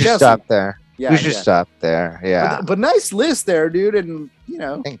think we should Kelsey. stop there. Yeah, We should yeah. stop there. Yeah. But nice list there, dude. And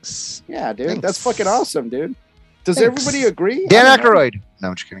Thanks. yeah, dude, Thanks. that's fucking awesome, dude. Does Thanks. everybody agree? Dan I don't know. Aykroyd. No,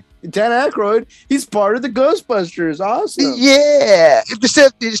 I'm just kidding. Dan Aykroyd. He's part of the Ghostbusters. Awesome. Yeah. If there's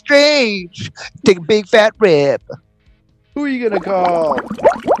something strange, take a big fat rip. Who are you gonna call?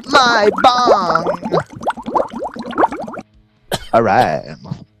 My bong. All right.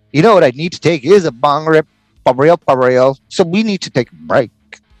 You know what I need to take is a bong rip. For real. So we need to take a break.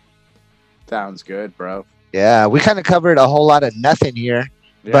 Sounds good, bro. Yeah, we kind of covered a whole lot of nothing here.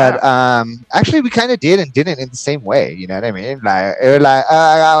 Yeah. But actually, we kind of did and didn't in the same way. You know what I mean? Like, it was like,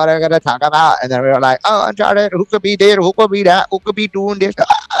 oh, what are we going to talk about? And then we were like, oh, Uncharted, who could be there? Who could be that? Who could be doing this?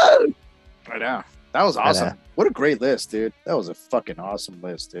 I know. That was I awesome. know. What a great list, dude. That was a fucking awesome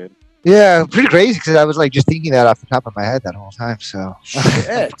list, dude. Yeah, pretty crazy because I was like just thinking that off the top of my head that whole time. So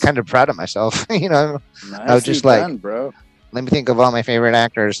Shit. kind of proud of myself. You know, Nicely just like, done, bro. let me think of all my favorite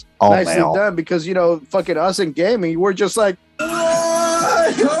actors. All Nicely male. done, because fucking us in gaming, we're just like,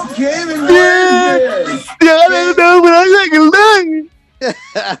 Okay, man. Yeah, I don't know, but I like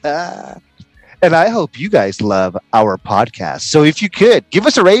it. And I hope you guys love our podcast. So if you could, give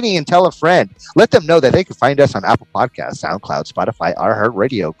us a rating and tell a friend. Let them know that they can find us on Apple Podcasts, SoundCloud, Spotify,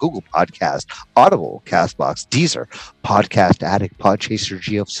 iHeartRadio, Google Podcast, Audible, CastBox, Deezer, Podcast Addict, Podchaser,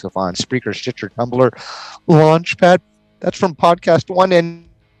 GeoSavan, Spreaker, Stitcher, Tumblr, Launchpad. That's from Podcast One and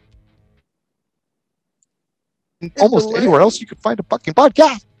almost anywhere else you can find a fucking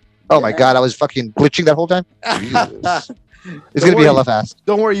podcast. Oh my God, I was fucking glitching that whole time. Jesus. It's going to be hella fast.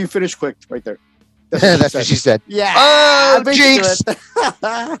 Don't worry, you finish quick right there. That's what she said. Yeah. Oh, I beat you jinx. to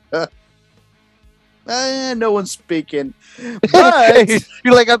it. No one's speaking. But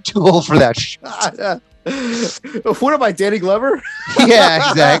You're like, I'm too old for that shit. what am I, Danny Glover? Yeah,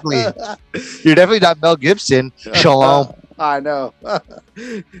 exactly. You're definitely not Mel Gibson. Shalom. I know.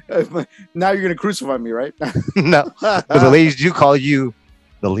 Now you're gonna crucify me, right? No. But the ladies do call you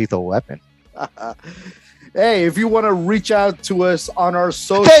the lethal weapon. Hey, if you want to reach out to us on our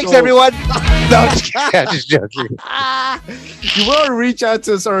social, Thanks, everyone. No, I'm just kidding. I'm just joking. You want to reach out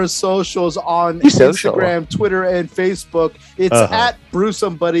to us on our socials on Be social. Instagram, Twitter, and Facebook. It's at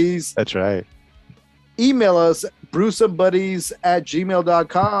Brewsome Buddies. That's right. Email us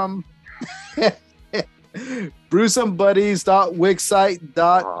brewsomebuddies@gmail.com.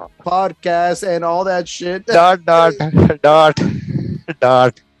 brewsomebuddies.wixsite.podcast and all that shit.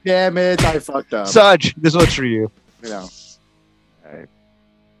 Dot. Damn it, I fucked up. Saj, this one's for you. All right.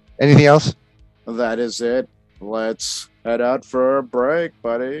 Anything else? That is it. Let's head out for a break,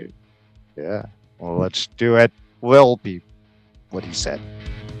 buddy. Yeah. Well, let's do it. Will be what he said.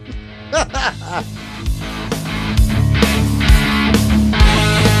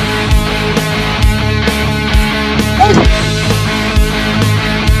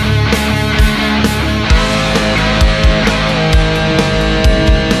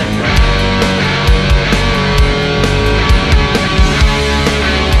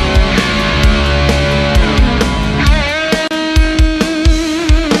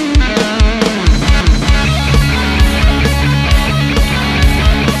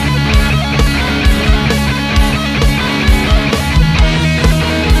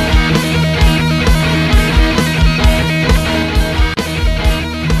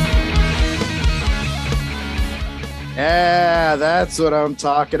 That's what I'm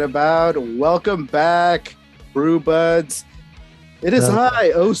talking about. Welcome back, Brew Buds. It is I,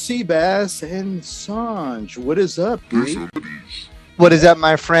 Osebass, and Sanj. What is up, dude? What is up,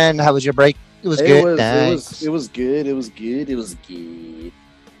 my friend? How was your break? It was good. It was good. It was good. It was good.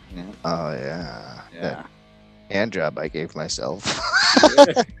 Yeah. Oh yeah. Yeah. Hand job I gave myself.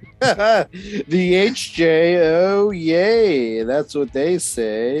 The HJ, oh yay. That's what they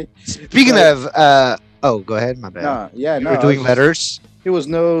say. Speaking of go ahead, my bad. You were doing letters. It was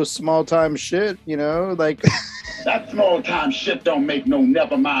no small time shit, like that small time shit don't make no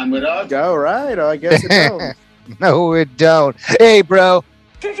never mind with us. All right, I guess it don't. No, it don't. Hey, bro.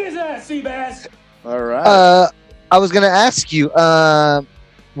 Kick his ass, Seabass. All right. I was gonna ask you,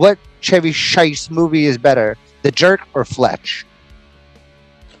 what Chevy Chase movie is better, The Jerk or Fletch?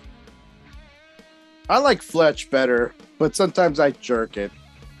 I like Fletch better, but sometimes I jerk it.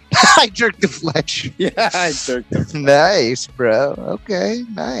 I jerk the Fletch. Yeah, I jerk the Fletch. Nice, bro. Okay,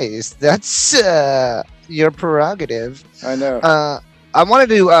 nice. That's your prerogative. I know. I wanted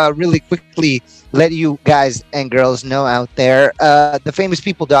to really quickly let you guys and girls know out there,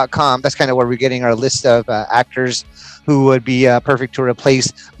 thefamouspeople.com, that's kind of where we're getting our list of actors who would be perfect to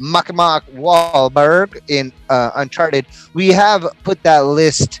replace Mark Wahlburger in Uncharted. We have put that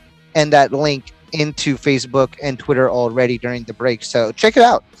list and that link into Facebook and Twitter already during the break, so check it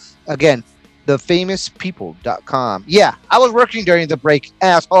out. Again, thefamouspeople.com. Yeah, I was working during the break,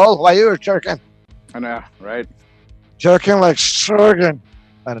 asshole, while you were jerking. I know, right? Jerking like Shurgen.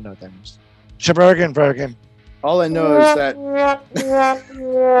 I don't know what that means. Shurgen. All I know is that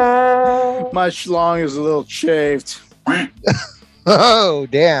my schlong is a little shaved. Oh,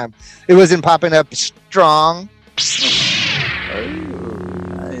 damn. It wasn't popping up strong. Oh,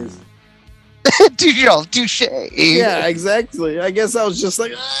 nice. Touche. Yeah, exactly. I guess I was just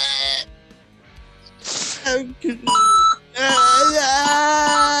like...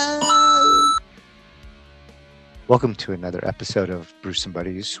 Welcome to another episode of Brewsome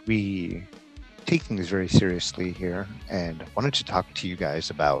Buddies. We take things very seriously here and wanted to talk to you guys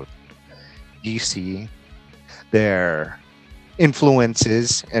about DC, their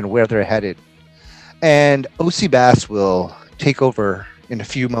influences, and where they're headed. And Osebass will take over in a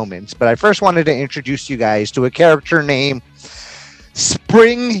few moments, but I first wanted to introduce you guys to a character named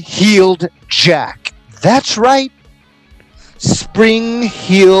Spring-Heeled Jack. That's right,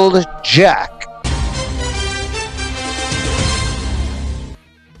 Spring-Heeled Jack.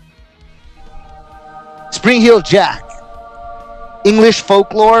 Spring-Heeled Jack, English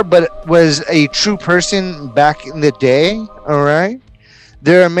folklore, but was a true person back in the day, all right?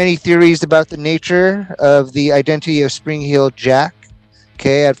 There are many theories about the nature of the identity of Spring-Heeled Jack.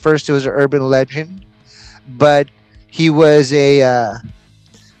 Okay, at first it was an urban legend, but he was a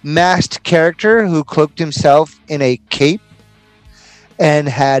masked character who cloaked himself in a cape and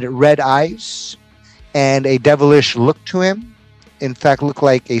had red eyes and a devilish look to him. In fact, looked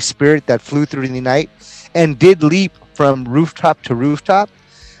like a spirit that flew through the night and did leap from rooftop to rooftop,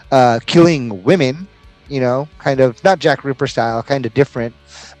 killing women, kind of, not Jack Ripper style, kind of different.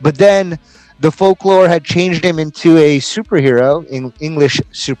 But then the folklore had changed him into a superhero, English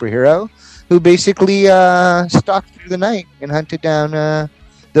superhero, who basically stalked through the night and hunted down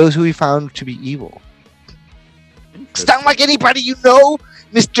those who he found to be evil. Sound like anybody you know,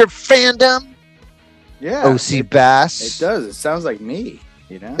 Mr. Fandom? Yeah. Osebass. It does. It sounds like me,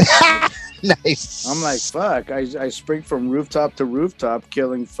 Nice. I'm like, fuck, I spring from rooftop to rooftop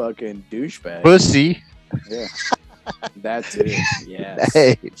killing fucking douchebags. Pussy. Yeah. That's it. Yes.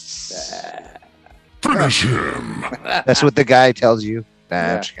 Nice. Finish him. That's what the guy tells you. Nah,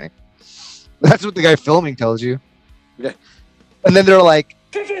 Yeah. I'm just kidding. That's what the guy filming tells you. Yeah. And then they're like,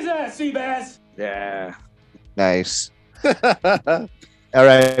 Kick his ass, Seabass. Yeah. nice. All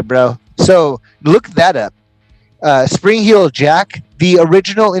right, bro. So look that up. Spring-Heeled Jack, the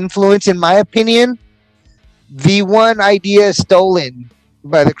original influence, in my opinion, the one idea stolen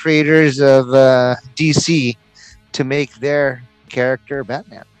by the creators of DC to make their character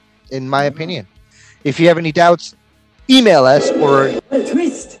Batman, in my opinion. If you have any doubts, email us or...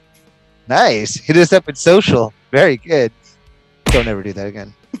 Twist. Nice. Hit us up at social. Very good. Don't ever do that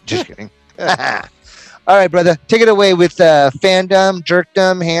again. Just kidding. All right, brother. Take it away with fandom,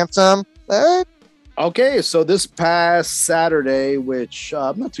 jerkdom, handsome. Okay, so this past Saturday, which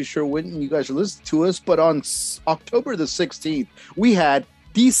I'm not too sure when you guys are listening to us, but on October the 16th, we had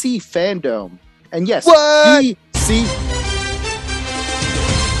DC Fandome. And yes, What? DC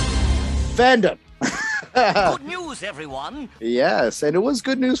Fandom. Good news, everyone. Yes, and it was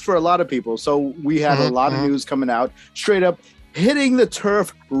good news for a lot of people. So we had a lot of news coming out, straight up hitting the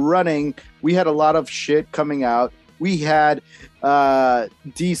turf running. We had a lot of shit coming out. We had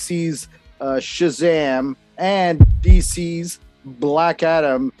DC's Shazam and DC's Black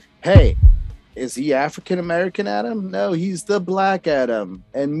Adam. Hey, is he African American Adam? No, he's the Black Adam,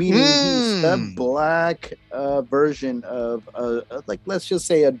 and meaning he's the black version of, like, let's just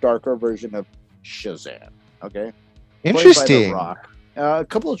say a darker version of Shazam. Okay, Interesting. Played by The Rock. A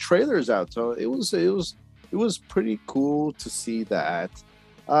couple of trailers out, so it was pretty cool to see that.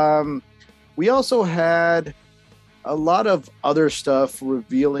 We also had a lot of other stuff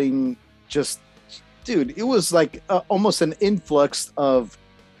revealing just, dude, it was like almost an influx of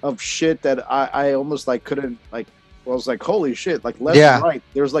shit that I almost like couldn't like. Well, I was like, holy shit! Like left and right,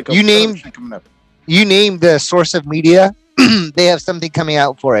 there's like a shit coming up. You name the source of media, they have something coming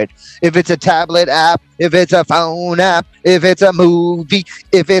out for it. If it's a tablet app, if it's a phone app, if it's a movie,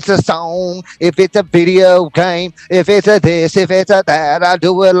 if it's a song, if it's a video game, if it's a this, if it's a that, I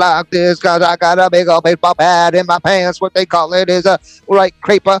do it like this because I got a big old baseball bat in my pants. What they call it is a right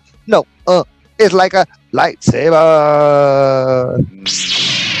creeper. No, it's like a lightsaber.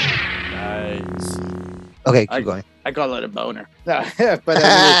 Nice. Okay, keep going. I call it a boner. But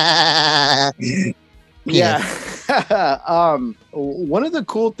anyway, yeah. One of the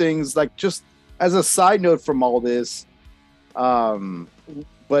cool things, like just as a side note from all this,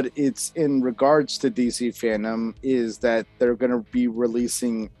 but it's in regards to DC fandom, is that they're going to be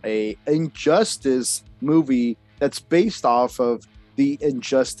releasing a Injustice movie that's based off of the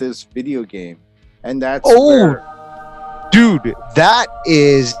Injustice video game, and that's dude, that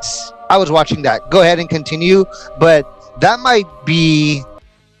is. I was watching that. Go ahead and continue, but that might be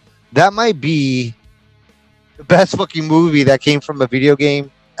the best fucking movie that came from a video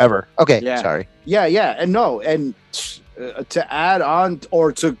game ever. Okay, sorry. Yeah, and to add on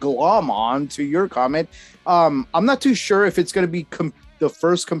or to glom on to your comment, I'm not too sure if it's going to be the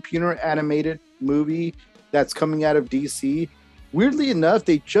first computer animated movie that's coming out of DC. Weirdly enough,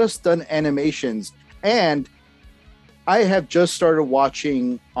 they just done animations, and I have just started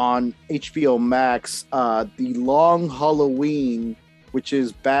watching on HBO Max The Long Halloween, which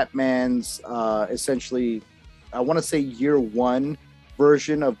is Batman's essentially, I want to say year one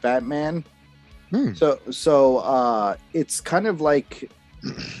version of Batman. So it's kind of like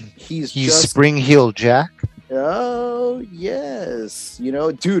he's just Spring Heel Jack. Oh yes,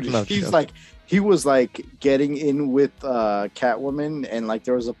 dude, he was like getting in with Catwoman, and like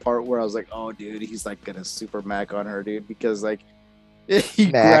there was a part where I was like, oh dude, he's like gonna super mac on her, dude, because like he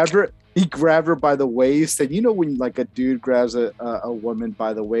grabbed her by the waist, and when like a dude grabs a woman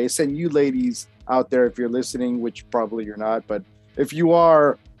by the waist, and you ladies out there, if you're listening, which probably you're not, but if you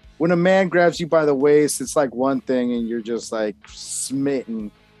are, when a man grabs you by the waist, it's like one thing, and you're just like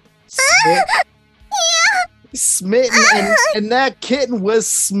smitten, and that kitten was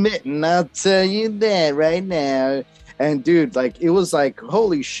smitten, I'll tell you that right now. And dude, like it was like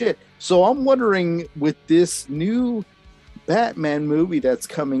holy shit. So I'm wondering, with this new Batman movie that's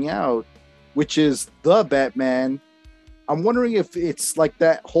coming out, which is The Batman, I'm wondering if it's like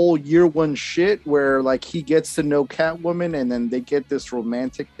that whole year one shit where like he gets to know Catwoman and then they get this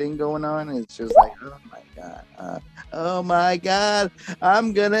romantic thing going on, and it's just like, oh my god,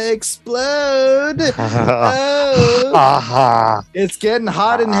 I'm gonna explode. It's getting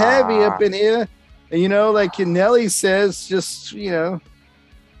hot and heavy up in here, and like Nelly says, just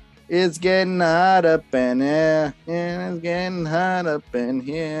it's getting hot up in here, and it's getting hot up in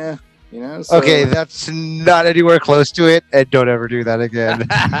here. So, okay, that's not anywhere close to it, and don't ever do that again.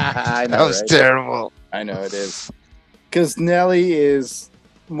 I know, that was terrible. I know it is, because Nelly is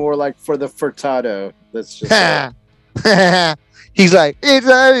more like for the furtado. Let's just say. He's like, it's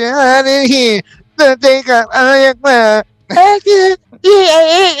hot in here. The thing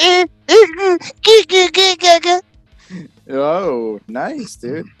Oh, nice,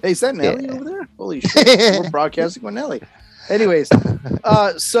 dude. Hey, is that Nelly over there? Holy shit, we're broadcasting with Nelly. Anyways,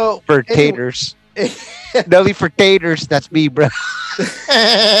 so for taters. Nelly for taters. That's me, bro.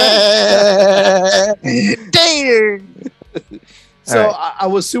 Taters. So right. I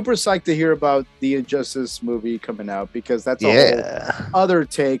was super psyched to hear about the Injustice movie coming out, because that's a whole other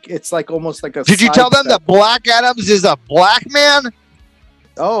take. It's like almost like a. Did you tell them that Black Adams is a black man?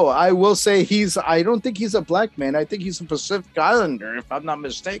 Oh, I will say I don't think he's a black man. I think he's a Pacific Islander, if I'm not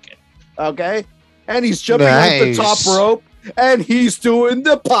mistaken. Okay, and he's jumping off the top rope. And he's doing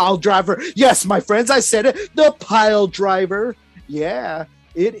the pile driver. Yes, my friends, I said it. The pile driver. Yeah,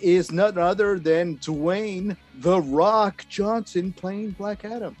 it is none other than Dwayne "The Rock" Johnson playing Black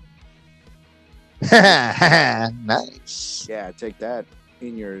Adam. Nice. Yeah, take that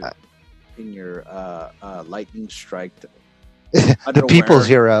in your lightning strike. The people's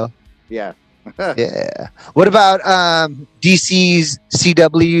hero. Yeah, Yeah. What about DC's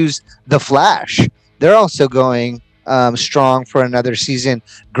CW's The Flash? They're also going strong for another season.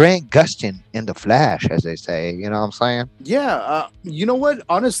 Grant Gustin in The Flash, as they say. You know what I'm saying? Yeah, you know what?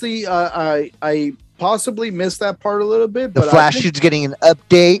 Honestly, I possibly missed that part a little bit, The but I Flash think shoot's getting an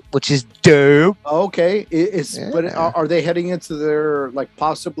update, which is dope. okay. But Yeah. are they heading into their like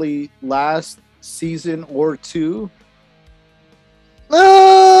possibly last season or two?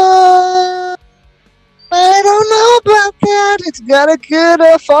 I don't know about that. It's got a good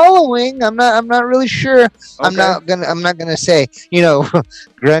following. I'm not really sure. Okay. I'm not gonna say. You know,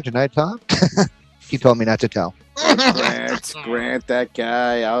 Grant and I talked. He told me not to tell. Grant, that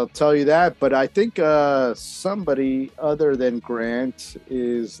guy. I'll tell you that. But I think somebody other than Grant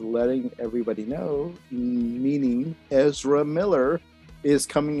is letting everybody know, meaning Ezra Miller is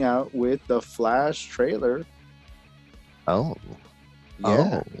coming out with the Flash trailer. Oh.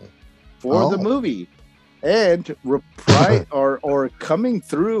 Yeah, Oh. for the Oh. movie. And or coming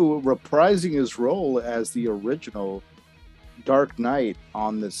through reprising his role as the original Dark Knight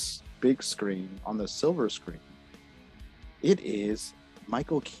on this big screen, on the silver screen. It is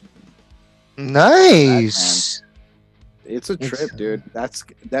Michael Keaton. Nice. It's a trip, It's- dude. That's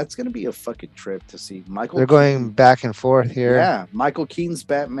gonna be a fucking trip to see Michael. They're going Keaton. back and forth here. Yeah, Michael Keaton's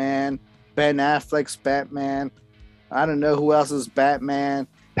Batman, Ben Affleck's Batman. I don't know who else's Batman.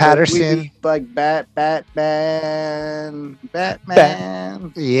 Patterson. Like Batman.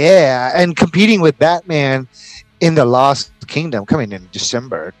 Yeah, and competing with Batman in the Lost Kingdom coming in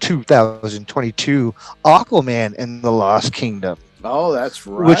December 2022. Aquaman in the Lost Kingdom, Oh, that's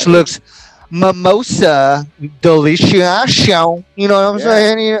right. which looks mimosa delicious. You know what I'm Yeah.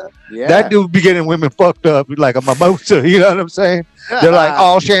 saying? You know, yeah. that dude be getting women fucked up like a mimosa. You know what I'm saying? They're like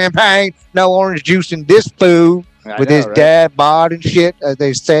all champagne, no orange juice in this food I with know, his right? dad bod and shit, as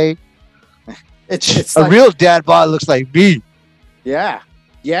they say. It's A like, real dad bod looks like me. yeah.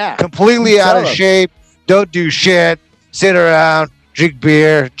 Completely out of Tell 'em. shape, don't do shit, sit around, drink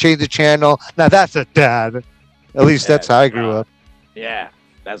beer, change the channel. Now that's a dad. At least that's how I grew up. Yeah,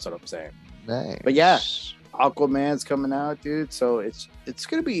 that's what I'm saying. Nice. But yeah. Aquaman's coming out, dude. So it's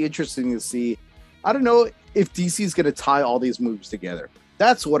gonna be interesting to see. I don't know if DC's gonna tie all these movies together.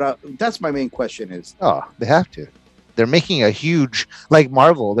 That's my main question is. Oh, they have to. They're making a huge, like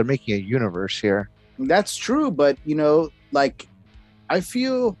Marvel, they're making a universe here. That's true, but like I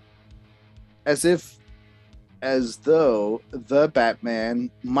feel as though the Batman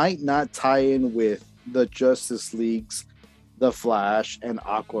might not tie in with the Justice League's The Flash and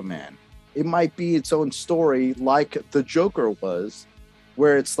Aquaman. It might be its own story like the Joker was,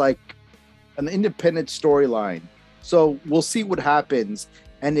 where it's like an independent storyline. So we'll see what happens.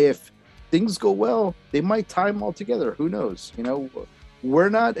 And if things go well, they might tie them all together. Who knows? We're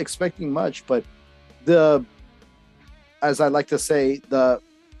not expecting much, but as I like to say, the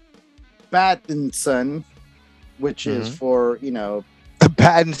Battinson, which is for,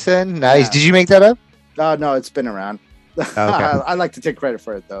 Pattinson, nice. Yeah. Did you make that up? no, it's been around. Okay. I like to take credit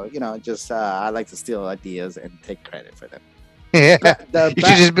for it, though. I like to steal ideas and take credit for them. Yeah. The You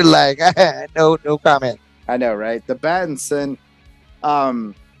should just be like, no comment. I know, right? The Battinson,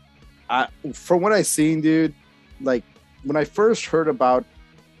 from what I seen, dude, like when I first heard about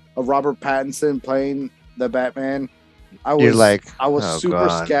a Robert Pattinson playing the Batman, I was You're like, I was oh, super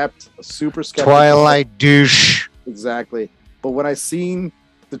God. skeptical. Twilight douche. Exactly. But when I seen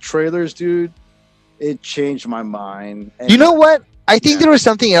the trailers, dude, it changed my mind. And You know what? I think Yeah. there was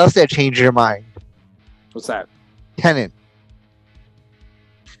something else that changed your mind. what's that? Tenant.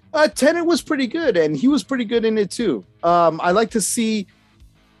 Tenet was pretty good, and he was pretty good in it too. I like to see.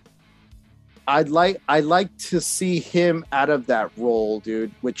 I like to see him out of that role,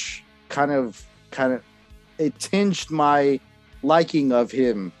 dude. Which kind of it tinged my liking of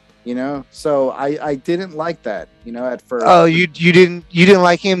him. So I didn't like that. At first. Oh, you didn't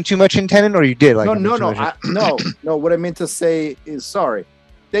like him too much in Tenant, or you did like him no. too much? No. What I meant to say is sorry.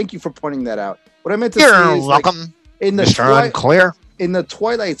 Thank you for pointing that out. What I meant to You're say is like, welcome, in the Mr. Unclear. in the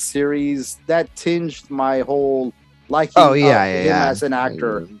Twilight series, that tinged my whole liking Oh of yeah, him yeah. as an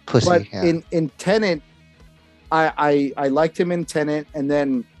actor. Pussy. But yeah. in Tenet, I liked him in Tenet, and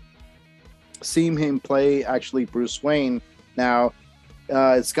then seeing him play actually Bruce Wayne. Now,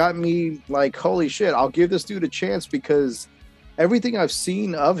 it's got me like, holy shit! I'll give this dude a chance because everything I've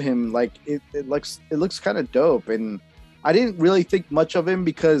seen of him, like it looks kind of dope, and I didn't really think much of him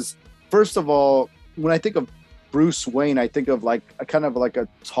because, first of all, when I think of Bruce Wayne, I think of like a kind of like a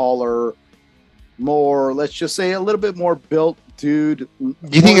taller, more, let's just say a little bit more built dude.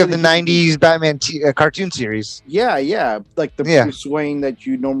 You think of the '90s Batman cartoon series? Yeah, like the Yeah. Bruce Wayne that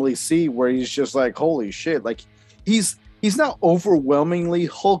you normally see, where he's just like, holy shit, like he's not overwhelmingly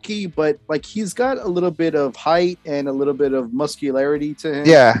hulky, but like he's got a little bit of height and a little bit of muscularity to him.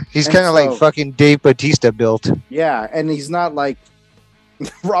 Yeah, he's And kind of like so- fucking Dave Bautista built. Yeah, and he's not like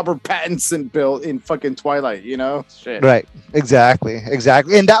Robert Pattinson built in fucking Twilight, you know? Shit. Right. Exactly.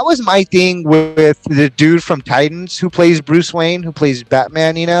 And that was my thing with the dude from Titans who plays Bruce Wayne, who plays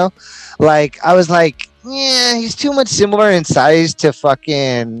Batman, you know? Like, I was like, yeah, he's too much similar in size to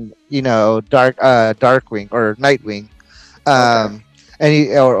fucking, you know, Darkwing or Nightwing. Okay. And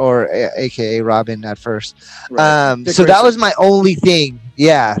he, or AKA Robin at first. Right. So that was my only thing.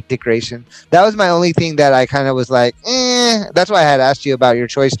 Yeah, Dick Grayson. That was my only thing that I kind of was like, That's why I had asked you about your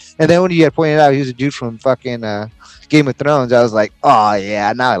choice. And then when you had pointed out he was a dude from fucking Game of Thrones, I was like, oh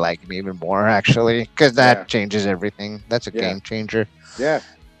yeah, now I like him even more actually, because that changes everything. That's a game changer. Yeah.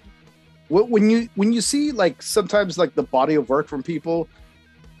 When you see like sometimes like the body of work from people,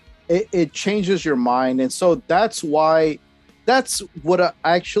 it changes your mind, and so that's what I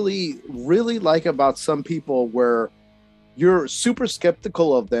actually really like about some people, where you're super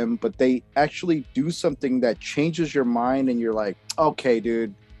skeptical of them, but they actually do something that changes your mind, and you're like, okay,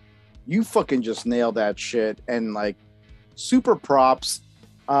 dude, you fucking just nailed that shit, and like super props,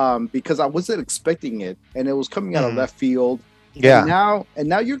 because I wasn't expecting it, and it was coming out of left field. Yeah. And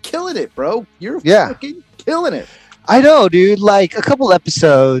now you're killing it, bro. You're fucking killing it. I know, dude. Like a couple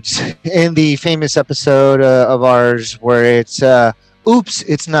episodes in the famous episode of ours where it's oops,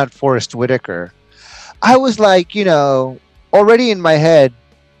 it's not Forrest Whitaker. I was like, you know, already in my head,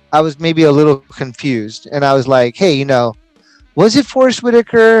 I was maybe a little confused, and I was like, hey, you know, was it Forrest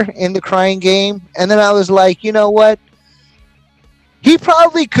Whitaker in the Crying Game? And then I was like, you know what? He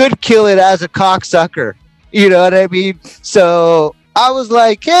probably could kill it as a cocksucker. You know what I mean? So I was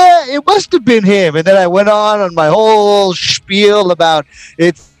like, yeah, it must have been him. And then I went on my whole spiel about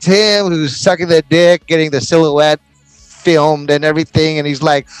it's him who's sucking the dick, getting the silhouette filmed and everything. And he's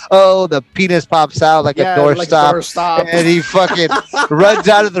like, oh, the penis pops out like a doorstop. And he fucking runs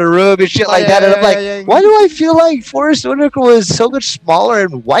out of the room and shit like that. And I'm like, why do I feel like Forrest Whitaker was so much smaller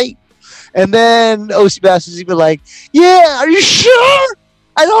and white? And then Osebass is even like, yeah, are you sure?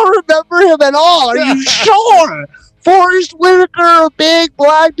 I don't remember him at all. Are you sure? Forrest Whitaker, a big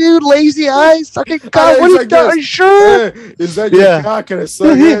black dude, lazy eyes, sucking cock. What is that? Are you sure? Is that your cock and a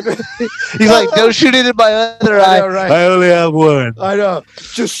suck it? He's like, don't shoot it in my other eye. Right. I only have one. I know.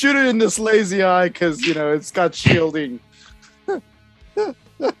 Just shoot it in this lazy eye because, you know, it's got shielding.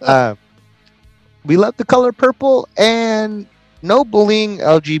 We love the color purple, and no bullying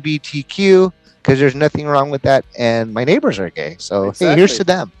LGBTQ, because there's nothing wrong with that. And my neighbors are gay. So, hey, here's to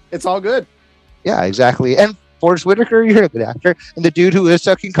them. It's all good. Yeah, exactly. And Forrest Whitaker, you're a good actor. And the dude who is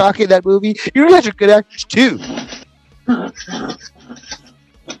sucking cock in that movie, you guys are good actors too.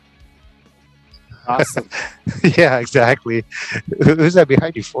 Awesome. Yeah, exactly. Who's that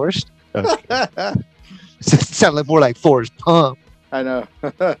behind you, Forrest? Okay. Sound like more like Forrest Pump. I know.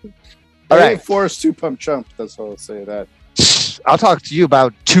 All right. Forrest Two Pump Chump. That's all I'll say that. I'll talk to you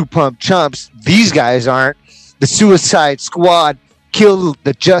about two pump chumps. These guys aren't. The Suicide Squad Kill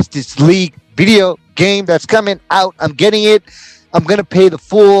the Justice League video game that's coming out. I'm getting it. I'm going to pay the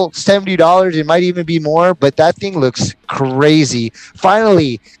full $70. It might even be more, but that thing looks crazy.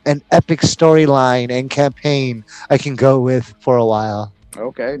 Finally, an epic storyline and campaign I can go with for a while.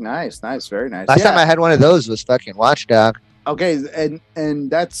 Okay, nice. Very nice. Last time I had one of those was fucking Watchdog. Okay, and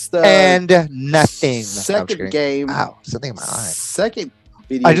that's the nothing. second game. Ow, something in my eye. Second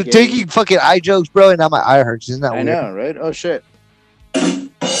video I'm just taking fucking eye jokes, bro, and now my eye hurts. Isn't that weird? I know, right? Oh shit.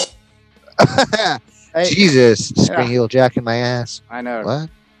 Hey, Jesus, spring heel jack in my ass. I know.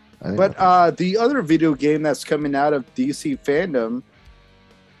 What? But the other video game that's coming out of DC Fandom,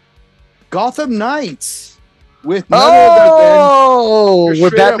 Gotham Knights, with none other than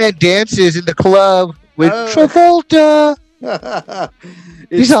where Batman dances in the club with Travolta.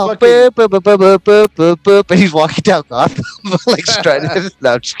 He's all and he's walking down Gotham like striding.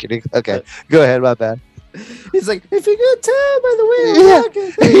 No, I'm just kidding. Okay, go ahead. My bad. He's like, if you could tell by the way I'm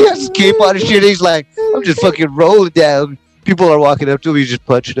walking. He has his cape on and shit. He's like, I'm just fucking rolling down. People are walking up to him. He's just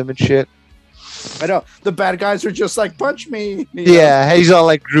punching them and shit. I know. The bad guys are just like, punch me. Yeah, he's all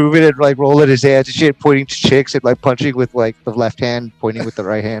like grooving and like rolling his hands and shit, pointing to chicks and like punching with like the left hand, pointing with the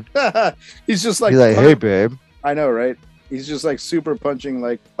right hand. He's just like, hey, babe. I know, right? He's just like super punching,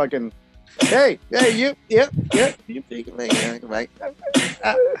 like fucking. Hey, you like.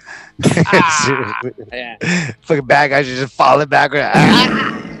 Fucking bad guys are just falling backward.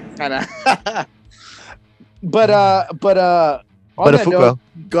 But On that note,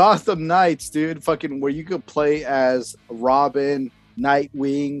 Gotham Knights, dude, fucking where you could play as Robin,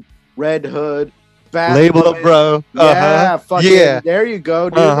 Nightwing, Red Hood, Batman. Label up, bro. Yeah, fucking. Yeah. There you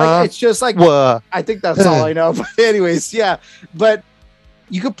go, dude. Like it's just like I think that's all I know. But anyways, yeah. But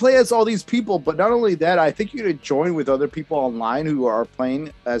you could play as all these people. But not only that, I think you could join with other people online who are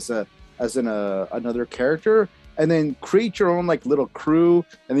playing as another character, and then create your own like little crew,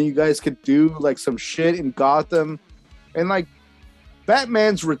 and then you guys could do like some shit in Gotham, and like.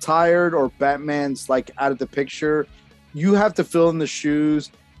 Batman's retired or Batman's like out of the picture. You have to fill in the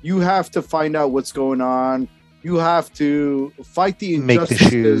shoes. You have to find out what's going on. You have to fight the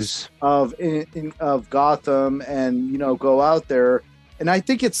injustices of Gotham, and go out there. And I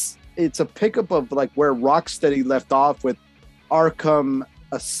think it's a pickup of like where Rocksteady left off with Arkham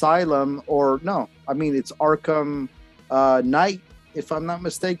Asylum, or no, I mean it's Arkham Knight, if I'm not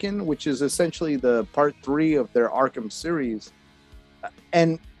mistaken, which is essentially the part 3 of their Arkham series.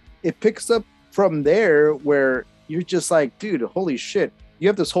 And it picks up from there where you're just like, dude, holy shit. You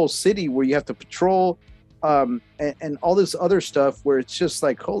have this whole city where you have to patrol and all this other stuff where it's just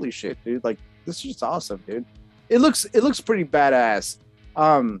like, holy shit, dude. Like, this is just awesome, dude. It looks pretty badass.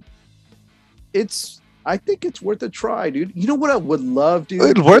 I think it's worth a try, dude. You know what I would love, dude?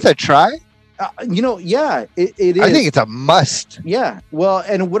 It's worth a try? Yeah, it is. I think it's a must. Yeah. Well,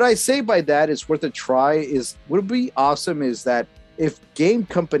 and what I say by that is worth a try is what would be awesome is that if game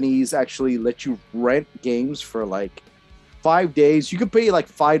companies actually let you rent games for like 5 days, you could pay like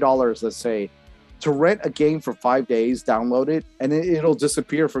 $5, let's say, to rent a game for 5 days, download it, and it'll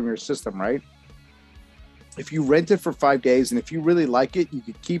disappear from your system, right? If you rent it for 5 days, and if you really like it, you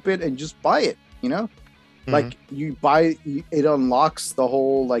could keep it and just buy it, Mm-hmm. Like you buy, it unlocks the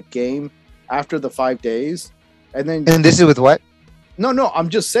whole like game after the 5 days. And this is with what? No, I'm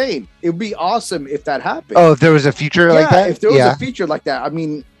just saying it would be awesome if that happened. Oh, if there was a feature like that? If there was a feature like that. I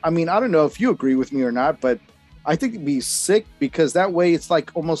mean, I don't know if you agree with me or not, but I think it'd be sick because that way it's like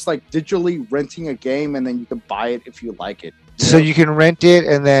almost like digitally renting a game and then you can buy it if you like it. So you can rent it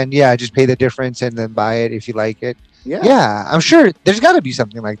and then, just pay the difference and then buy it if you like it. Yeah. Yeah, I'm sure there's got to be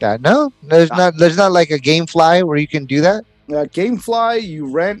something like that. No? There's not like a GameFly where you can do that? GameFly, you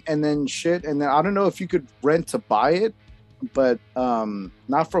rent and then shit. And then I don't know if you could rent to buy it. But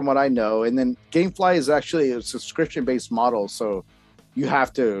not from what I know. And then GameFly is actually a subscription-based model, so you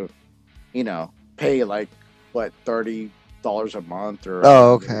have to, pay like what $30 a month or.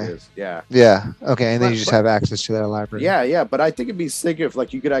 Oh, okay. Yeah. Yeah. Okay, and then you just have access to that library. Yeah. But I think it'd be sick if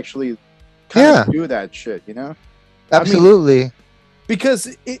like you could actually kind of do that shit, Absolutely.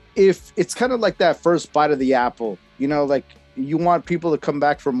 Because if it's kind of like that first bite of the apple, like you want people to come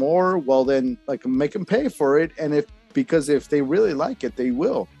back for more, well then like make them pay for it, and because if they really like it, they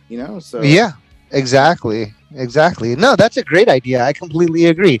will, so. Yeah, exactly. No, that's a great idea. I completely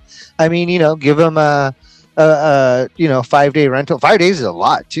agree. I mean, give them a 5-day rental. 5 days is a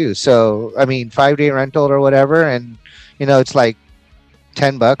lot too. So, I mean, 5-day rental or whatever. And, it's like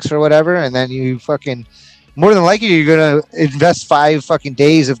 $10 or whatever. And then you fucking, more than likely, you're going to invest 5 fucking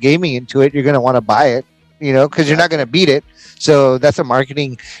days of gaming into it. You're going to want to buy it, because you're not going to beat it. So that's a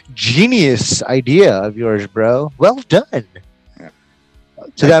marketing genius idea of yours, bro. Well done. Yeah.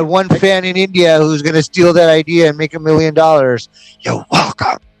 To that one fan in India who's going to steal that idea and make $1 million, you're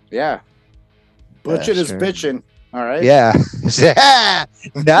welcome. Yeah. Butching is bitching. All right. Yeah.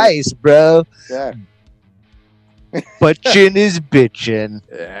 Nice, bro. Yeah. Butchin' is bitchin'.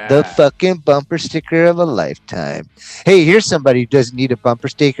 Yeah. The fucking bumper sticker of a lifetime. Hey, here's somebody who doesn't need a bumper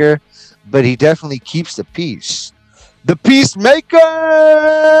sticker, but he definitely keeps the peace. The Peacemaker!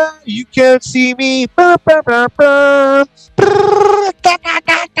 You can't see me.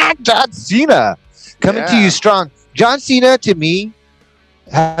 John Cena coming to you strong. John Cena, to me,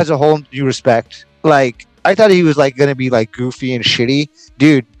 has a whole new respect. Like, I thought he was like going to be like goofy and shitty.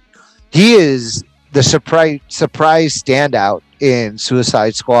 Dude, he is the surprise standout in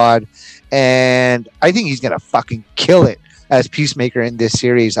Suicide Squad. And I think he's going to fucking kill it as Peacemaker in this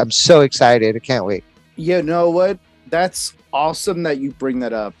series. I'm so excited. I can't wait. You know what? That's awesome that you bring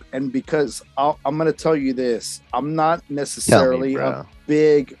that up. And because I'm going to tell you this, I'm not necessarily a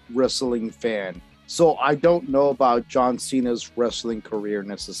big wrestling fan. So I don't know about John Cena's wrestling career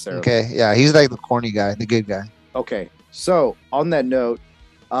necessarily. Okay. Yeah. He's like the corny guy, the good guy. Okay. So on that note,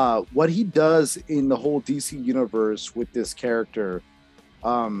 what he does in the whole DC universe with this character,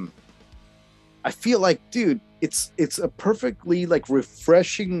 I feel like, dude, it's a perfectly like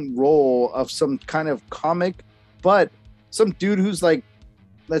refreshing role of some kind of comic, but some dude who's like,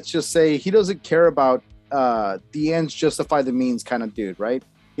 let's just say he doesn't care about the ends justify the means kind of dude, right?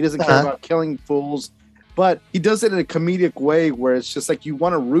 He doesn't care about killing fools. but he does it in a comedic way where it's just like you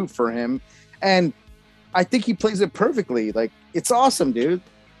want to root for him, and I think he plays it perfectly. Like, it's awesome, dude.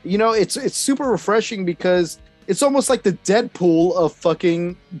 You know, it's super refreshing because it's almost like the Deadpool of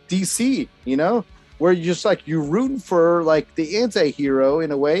fucking DC, you know, where you're just like, you're rooting for like the anti-hero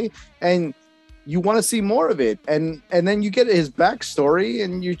in a way, and you want to see more of it. And then you get his backstory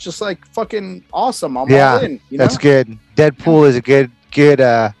and you're just like, fucking awesome. I'm all in. You know? That's good. Deadpool is a good,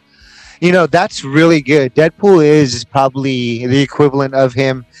 you know, that's really good. Deadpool is probably the equivalent of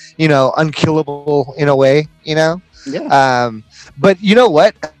him, you know, unkillable in a way, you know? Yeah. But you know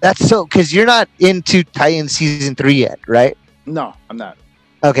what? That's so, because you're not into Titan season 3 yet, right? No, I'm not.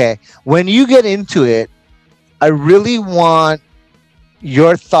 Okay. When you get into it, I really want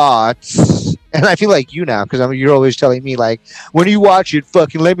your thoughts, and I feel like you now, because you're always telling me, like, when you watch it,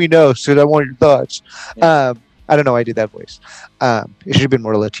 fucking let me know, so I want your thoughts. Yeah. I don't know why I did that voice. It should have been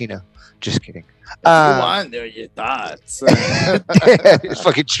more Latino. Just kidding. You want your thoughts. It's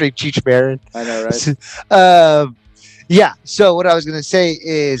fucking straight Cheech Marin. I know, right? Yeah. So what I was gonna say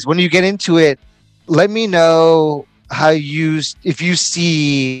is, when you get into it, let me know if you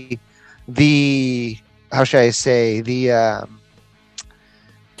see the, how should I say, the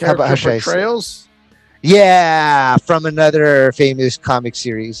Character portrayals? Yeah, from another famous comic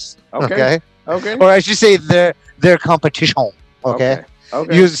series. Okay. Or I should say their competition. Okay.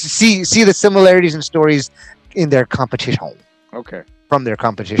 You see the similarities and stories in their competition. Okay. From their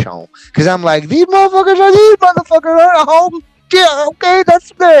competition. Because I'm like, these motherfuckers are at home. Yeah, okay,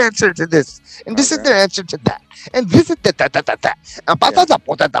 that's their answer to this. And this is their answer to that. And this is that.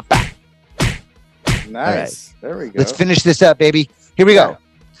 Nice. Right. There we go. Let's finish this up, baby. Here we go.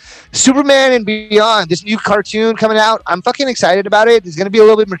 Superman and Beyond, this new cartoon coming out. I'm fucking excited about it. It's going to be a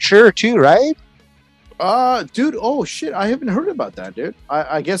little bit mature too, right? Dude, oh shit, I haven't heard about that, dude.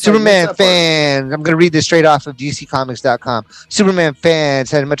 I guess Superman fans, I'm going to read this straight off of DCComics.com. Superman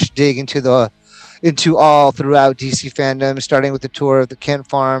fans had much to dig into all throughout DC fandom, starting with the tour of the Kent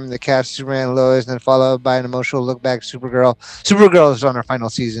farm, the cast Superman and Lois, and then followed by an emotional look back to Supergirl. Supergirl is on her final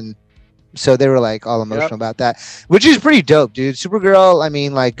season, so they were like all emotional about that, which is pretty dope, dude. Supergirl, I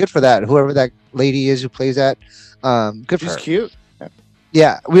mean, like, good for that. Whoever that lady is who plays that, good for her. She's cute.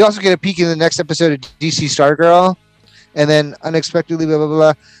 Yeah, we also get a peek in the next episode of DC Stargirl, and then unexpectedly, blah blah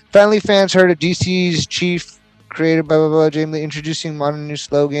blah. Finally, fans heard of DC's chief creator, blah blah blah, James Lee, introducing modern new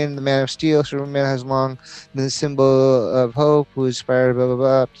slogan: "The Man of Steel." Superman has long been the symbol of hope, who inspired blah blah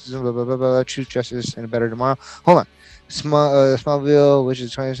blah, blah blah blah, blah, truth, justice, and a better tomorrow. Hold on, Smallville, which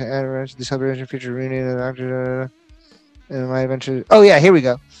is 20th anniversary, the celebration featured Rooney and the actor. And my adventure. Oh yeah, here we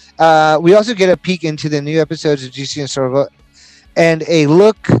go. We also get a peek into the new episodes of DC and Stargirl, and a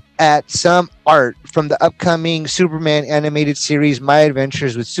look at some art from the upcoming Superman animated series, My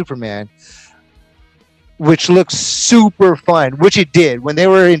Adventures with Superman, which looks super fun, which it did. When they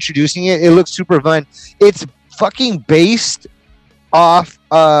were introducing it, it looked super fun. It's fucking based off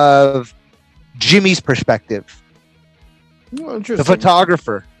of Jimmy's perspective. Oh, interesting. The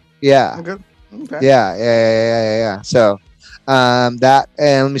photographer. Yeah. Okay. Yeah. So, that,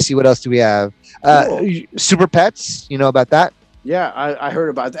 and let me see, what else do we have? Cool. Super Pets, you know about that? Yeah, I heard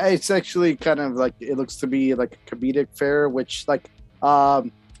about that. It's actually kind of like, it looks to be like a comedic fare, which like,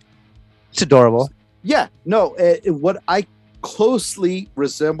 it's adorable. Yeah, no, what I closely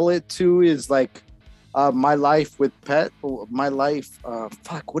resemble it to is like, My Life with Pet, My Life,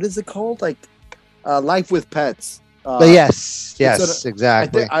 what is it called? Like, Life with Pets. Yes,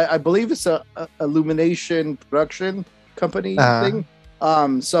 exactly. I believe it's a Illumination production company thing.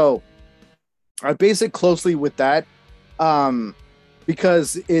 So I base it closely with that.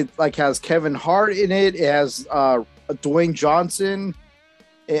 Because it like has Kevin Hart in it. It has Dwayne Johnson,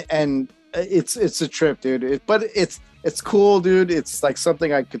 and it's a trip, dude. But it's cool, dude. It's like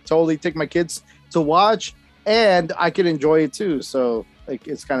something I could totally take my kids to watch, and I could enjoy it too. So like,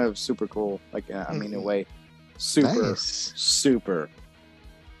 it's kind of super cool. Like, I mean, in a way, super.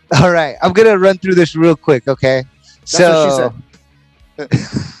 All right, I'm gonna run through this real quick, okay? That's what she said.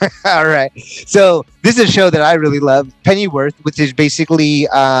 All right. So this is a show that I really love, Pennyworth, which is basically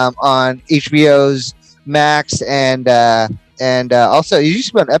on HBO's Max, and also it used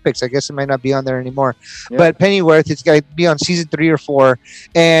to be on Epix. I guess it might not be on there anymore. Yeah. But Pennyworth, it's going to be on season 3 or 4,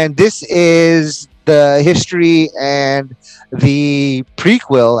 and this is the history and the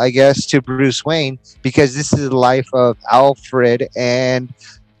prequel, I guess, to Bruce Wayne, because this is the life of Alfred and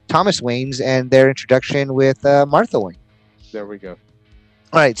Thomas Wayne's and their introduction with Martha Wayne. There we go.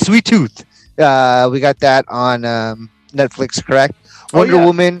 All right, Sweet Tooth. We got that on Netflix, correct? Wonder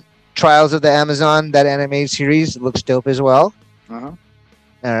Woman, Trials of the Amazon, that animated series, looks dope as well.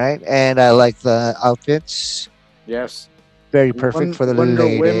 All right, and I like the outfits. Yes. Very perfect for the Wonder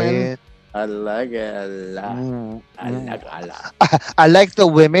Women. lady. I like it a lot. Mm, I mm. like it a lot. I like the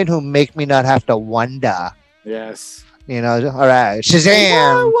women who make me not have to wonder. Yes. All right.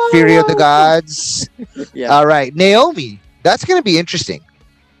 Shazam, Fury of the Why? Gods. Yeah. All right. Naomi. That's going to be interesting.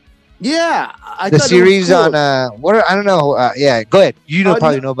 Yeah. I The thought it was series on, cool. I don't know. Yeah, go ahead. You know, No,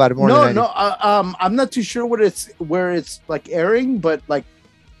 probably know about it more than no, I do. no. I'm not too sure where it's like airing, but like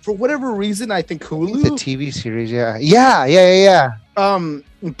for whatever reason, I think I think the Hulu. TV series. Yeah. Yeah. Yeah. Yeah.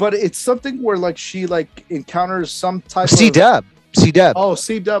 But it's something where like she like encounters some Yeah. type C of Dub. C Dub.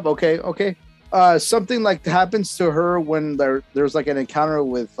 C dub. Okay, okay. Something like happens to her when there's like an encounter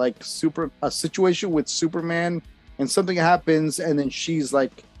with like a situation with Superman, and something happens, and then she's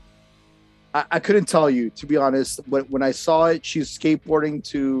like, I couldn't tell you to be honest. When I saw it, she's skateboarding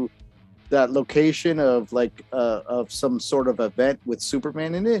to that location of like of some sort of event with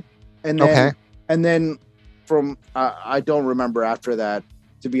Superman in it, and then Okay. and then from I don't remember after that,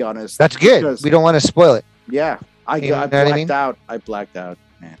 to be honest. That's good. Because We don't want to spoil it. yeah, You know I what I blacked mean? out. I blacked out,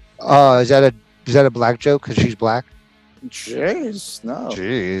 man. Oh, is that a black joke because she's black? Jeez, no.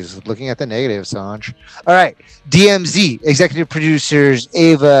 Jeez, looking at the negative, Sanj. All right, DMZ executive producers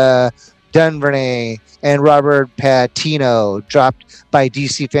Ava Dunvernay and Robert Patino dropped by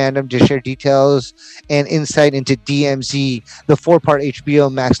DC Fandom to share details and insight into DMZ, the four-part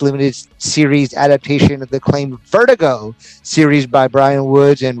HBO Max limited series adaptation of the acclaimed Vertigo series by Brian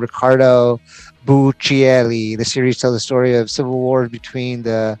Woods and Riccardo Buccielli. The series tells the story of civil wars between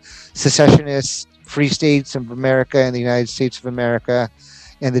the secessionist free states of America and the United States of America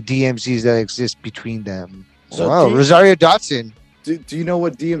and the DMZs that exist between them. So Wow, Rosario Dawson. do you know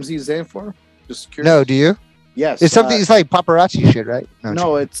what DMZ stands for? Just curious. No, do you? Yes. It's something. It's like paparazzi shit, right? I'm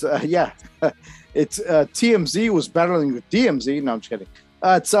No, it's yeah. It's TMZ was battling with DMZ. No, I'm just kidding.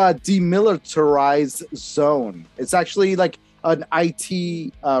 It's a demilitarized zone. It's actually like an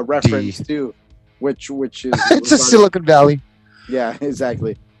IT reference too, which is it's a Silicon Valley. yeah,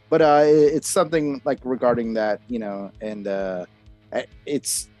 exactly. But it's something like regarding that, you know, and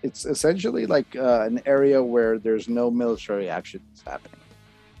it's essentially like an area where there's no military actions happening.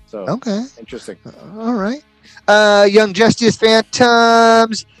 So Okay. interesting. All right. Young Justice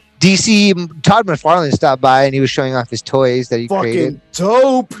Phantoms. DC Todd McFarlane stopped by and he was showing off his toys that he created. Fucking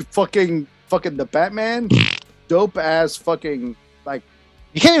dope. Fucking the Batman. Dope ass fucking like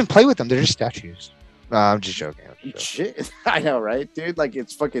You can't even play with them; they're just statues. No, I'm just joking. shit. I know, right, dude? Like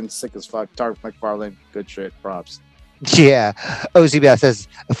it's fucking sick as fuck. Todd McFarlane, good shit. Props. Yeah, Osebass has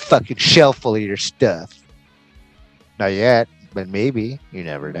a fucking shelf full of your stuff. Not yet, but maybe. You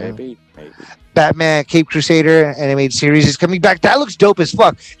never know. Maybe. Batman Cape Crusader animated series is coming back. That looks dope as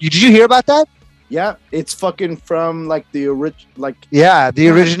fuck. Did you hear about that? Yeah, it's fucking from like the original, Yeah, the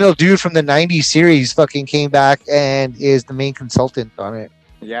original dude from the '90s series fucking came back and is the main consultant on it.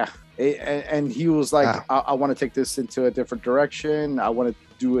 yeah. And he was like, I want to take this into a different direction. I want to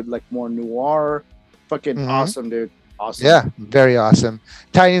do it like more noir. Fucking awesome, dude. Awesome. Yeah, very awesome.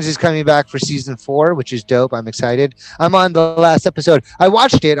 Titans is coming back for season 4, which is dope. I'm excited. I'm on the last episode. I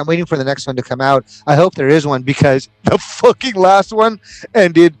watched it. I'm waiting for the next one to come out. I hope there is one because the fucking last one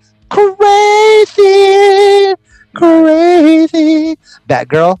ended crazy.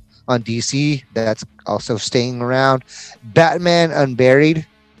 Batgirl on DC. That's also staying around. Batman Unburied.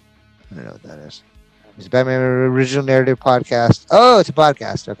 I don't know what that is. It's Batman Original Narrative Podcast. Oh, it's a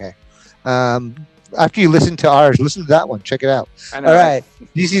podcast. Okay. After you listen to ours, listen to that one. Check it out. I know, All right.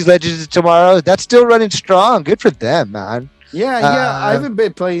 DC's Legends of Tomorrow. That's still running strong. Good for them, man. Yeah. I haven't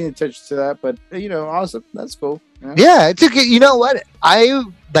been paying attention to that, but you know, awesome. That's cool. Yeah, it's okay. You know what? I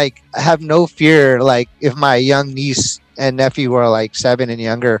like have no fear. Like if my young niece and nephew were like 7 and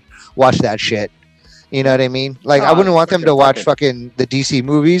younger, watch that shit. You know what I mean? Like I wouldn't want them to watch fucking the DC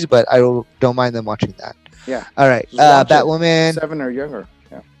movies, but I don't mind them watching that. Yeah. All right. Batwoman. 7 or younger.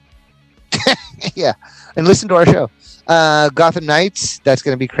 Yeah. Yeah, and listen to our show. Gotham Knights. That's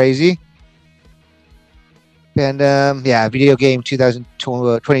gonna be crazy. And yeah, video game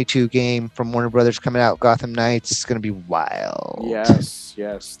 2022 game from Warner Brothers coming out. Gotham Knights. It's gonna be wild. Yes.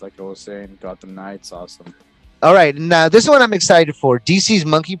 Like I was saying, Gotham Knights, awesome. All right, now this one I'm excited for. DC's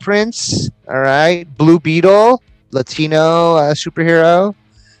Monkey Prince. All right, Blue Beetle, Latino superhero,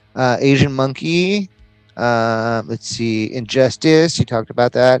 Asian monkey. Let's see, Injustice. You talked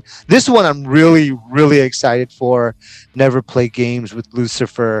about that. This one I'm really excited for. Never play games with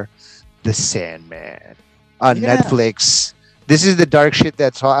Lucifer, the Sandman on Netflix. This is the dark shit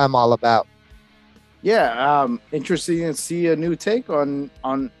that's all I'm all about. Yeah, interesting to see a new take on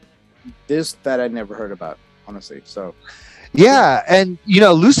this that I never heard about, honestly. So Yeah, and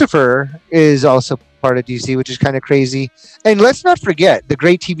Lucifer is also part of DC, which is kind of crazy. And let's not forget the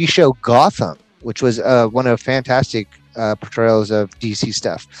great TV show Gotham, which was one of fantastic portrayals of DC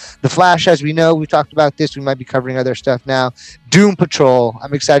stuff. The Flash, as we know, we talked about this. We might be covering other stuff now. Doom Patrol.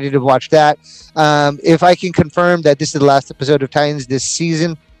 I'm excited to watch that. If I can confirm that this is the last episode of Titans this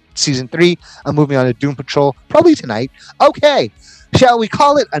season 3, I'm moving on to Doom Patrol probably tonight. Okay, shall we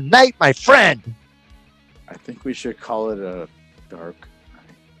call it a night, my friend? I think we should call it a dark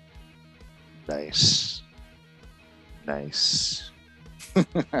Nice. Nice.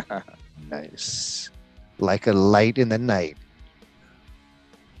 Nice. Like a light in the night,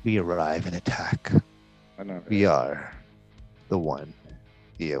 we arrive and attack. I know. We are the one,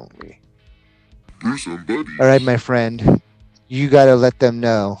 the only. Brewsome Buddies. All right, my friend. You got to let them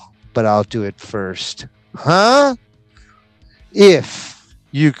know, but I'll do it first. Huh? If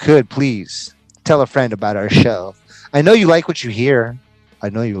you could, please tell a friend about our show. I know you like what you hear. I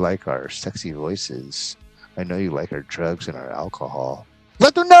know you like our sexy voices. I know you like our drugs and our alcohol.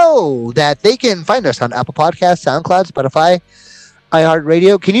 Let them know that they can find us on Apple Podcasts, SoundCloud, Spotify,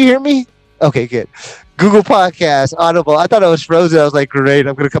 iHeartRadio. Can you hear me? Okay, good. Google Podcasts, Audible. I thought I was frozen. I was like, great.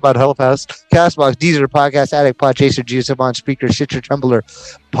 I'm going to come out of Health House. Castbox, Deezer, Podcast Addict, Podchaser, GSM Speaker, Stitcher, Tumblr,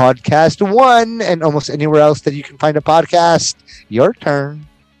 Podcast One, and almost anywhere else that you can find a podcast. Your turn.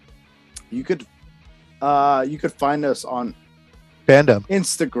 You could find us on Fandom,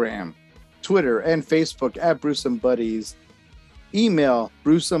 Instagram, Twitter, and Facebook at Brewsome Buddies. Email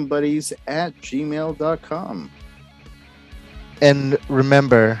brewsomebuddies@gmail.com. And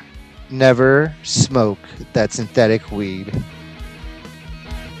remember, never smoke that synthetic weed.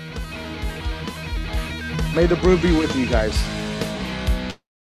 May the brew be with you guys.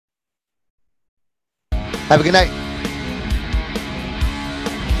 Have a good night.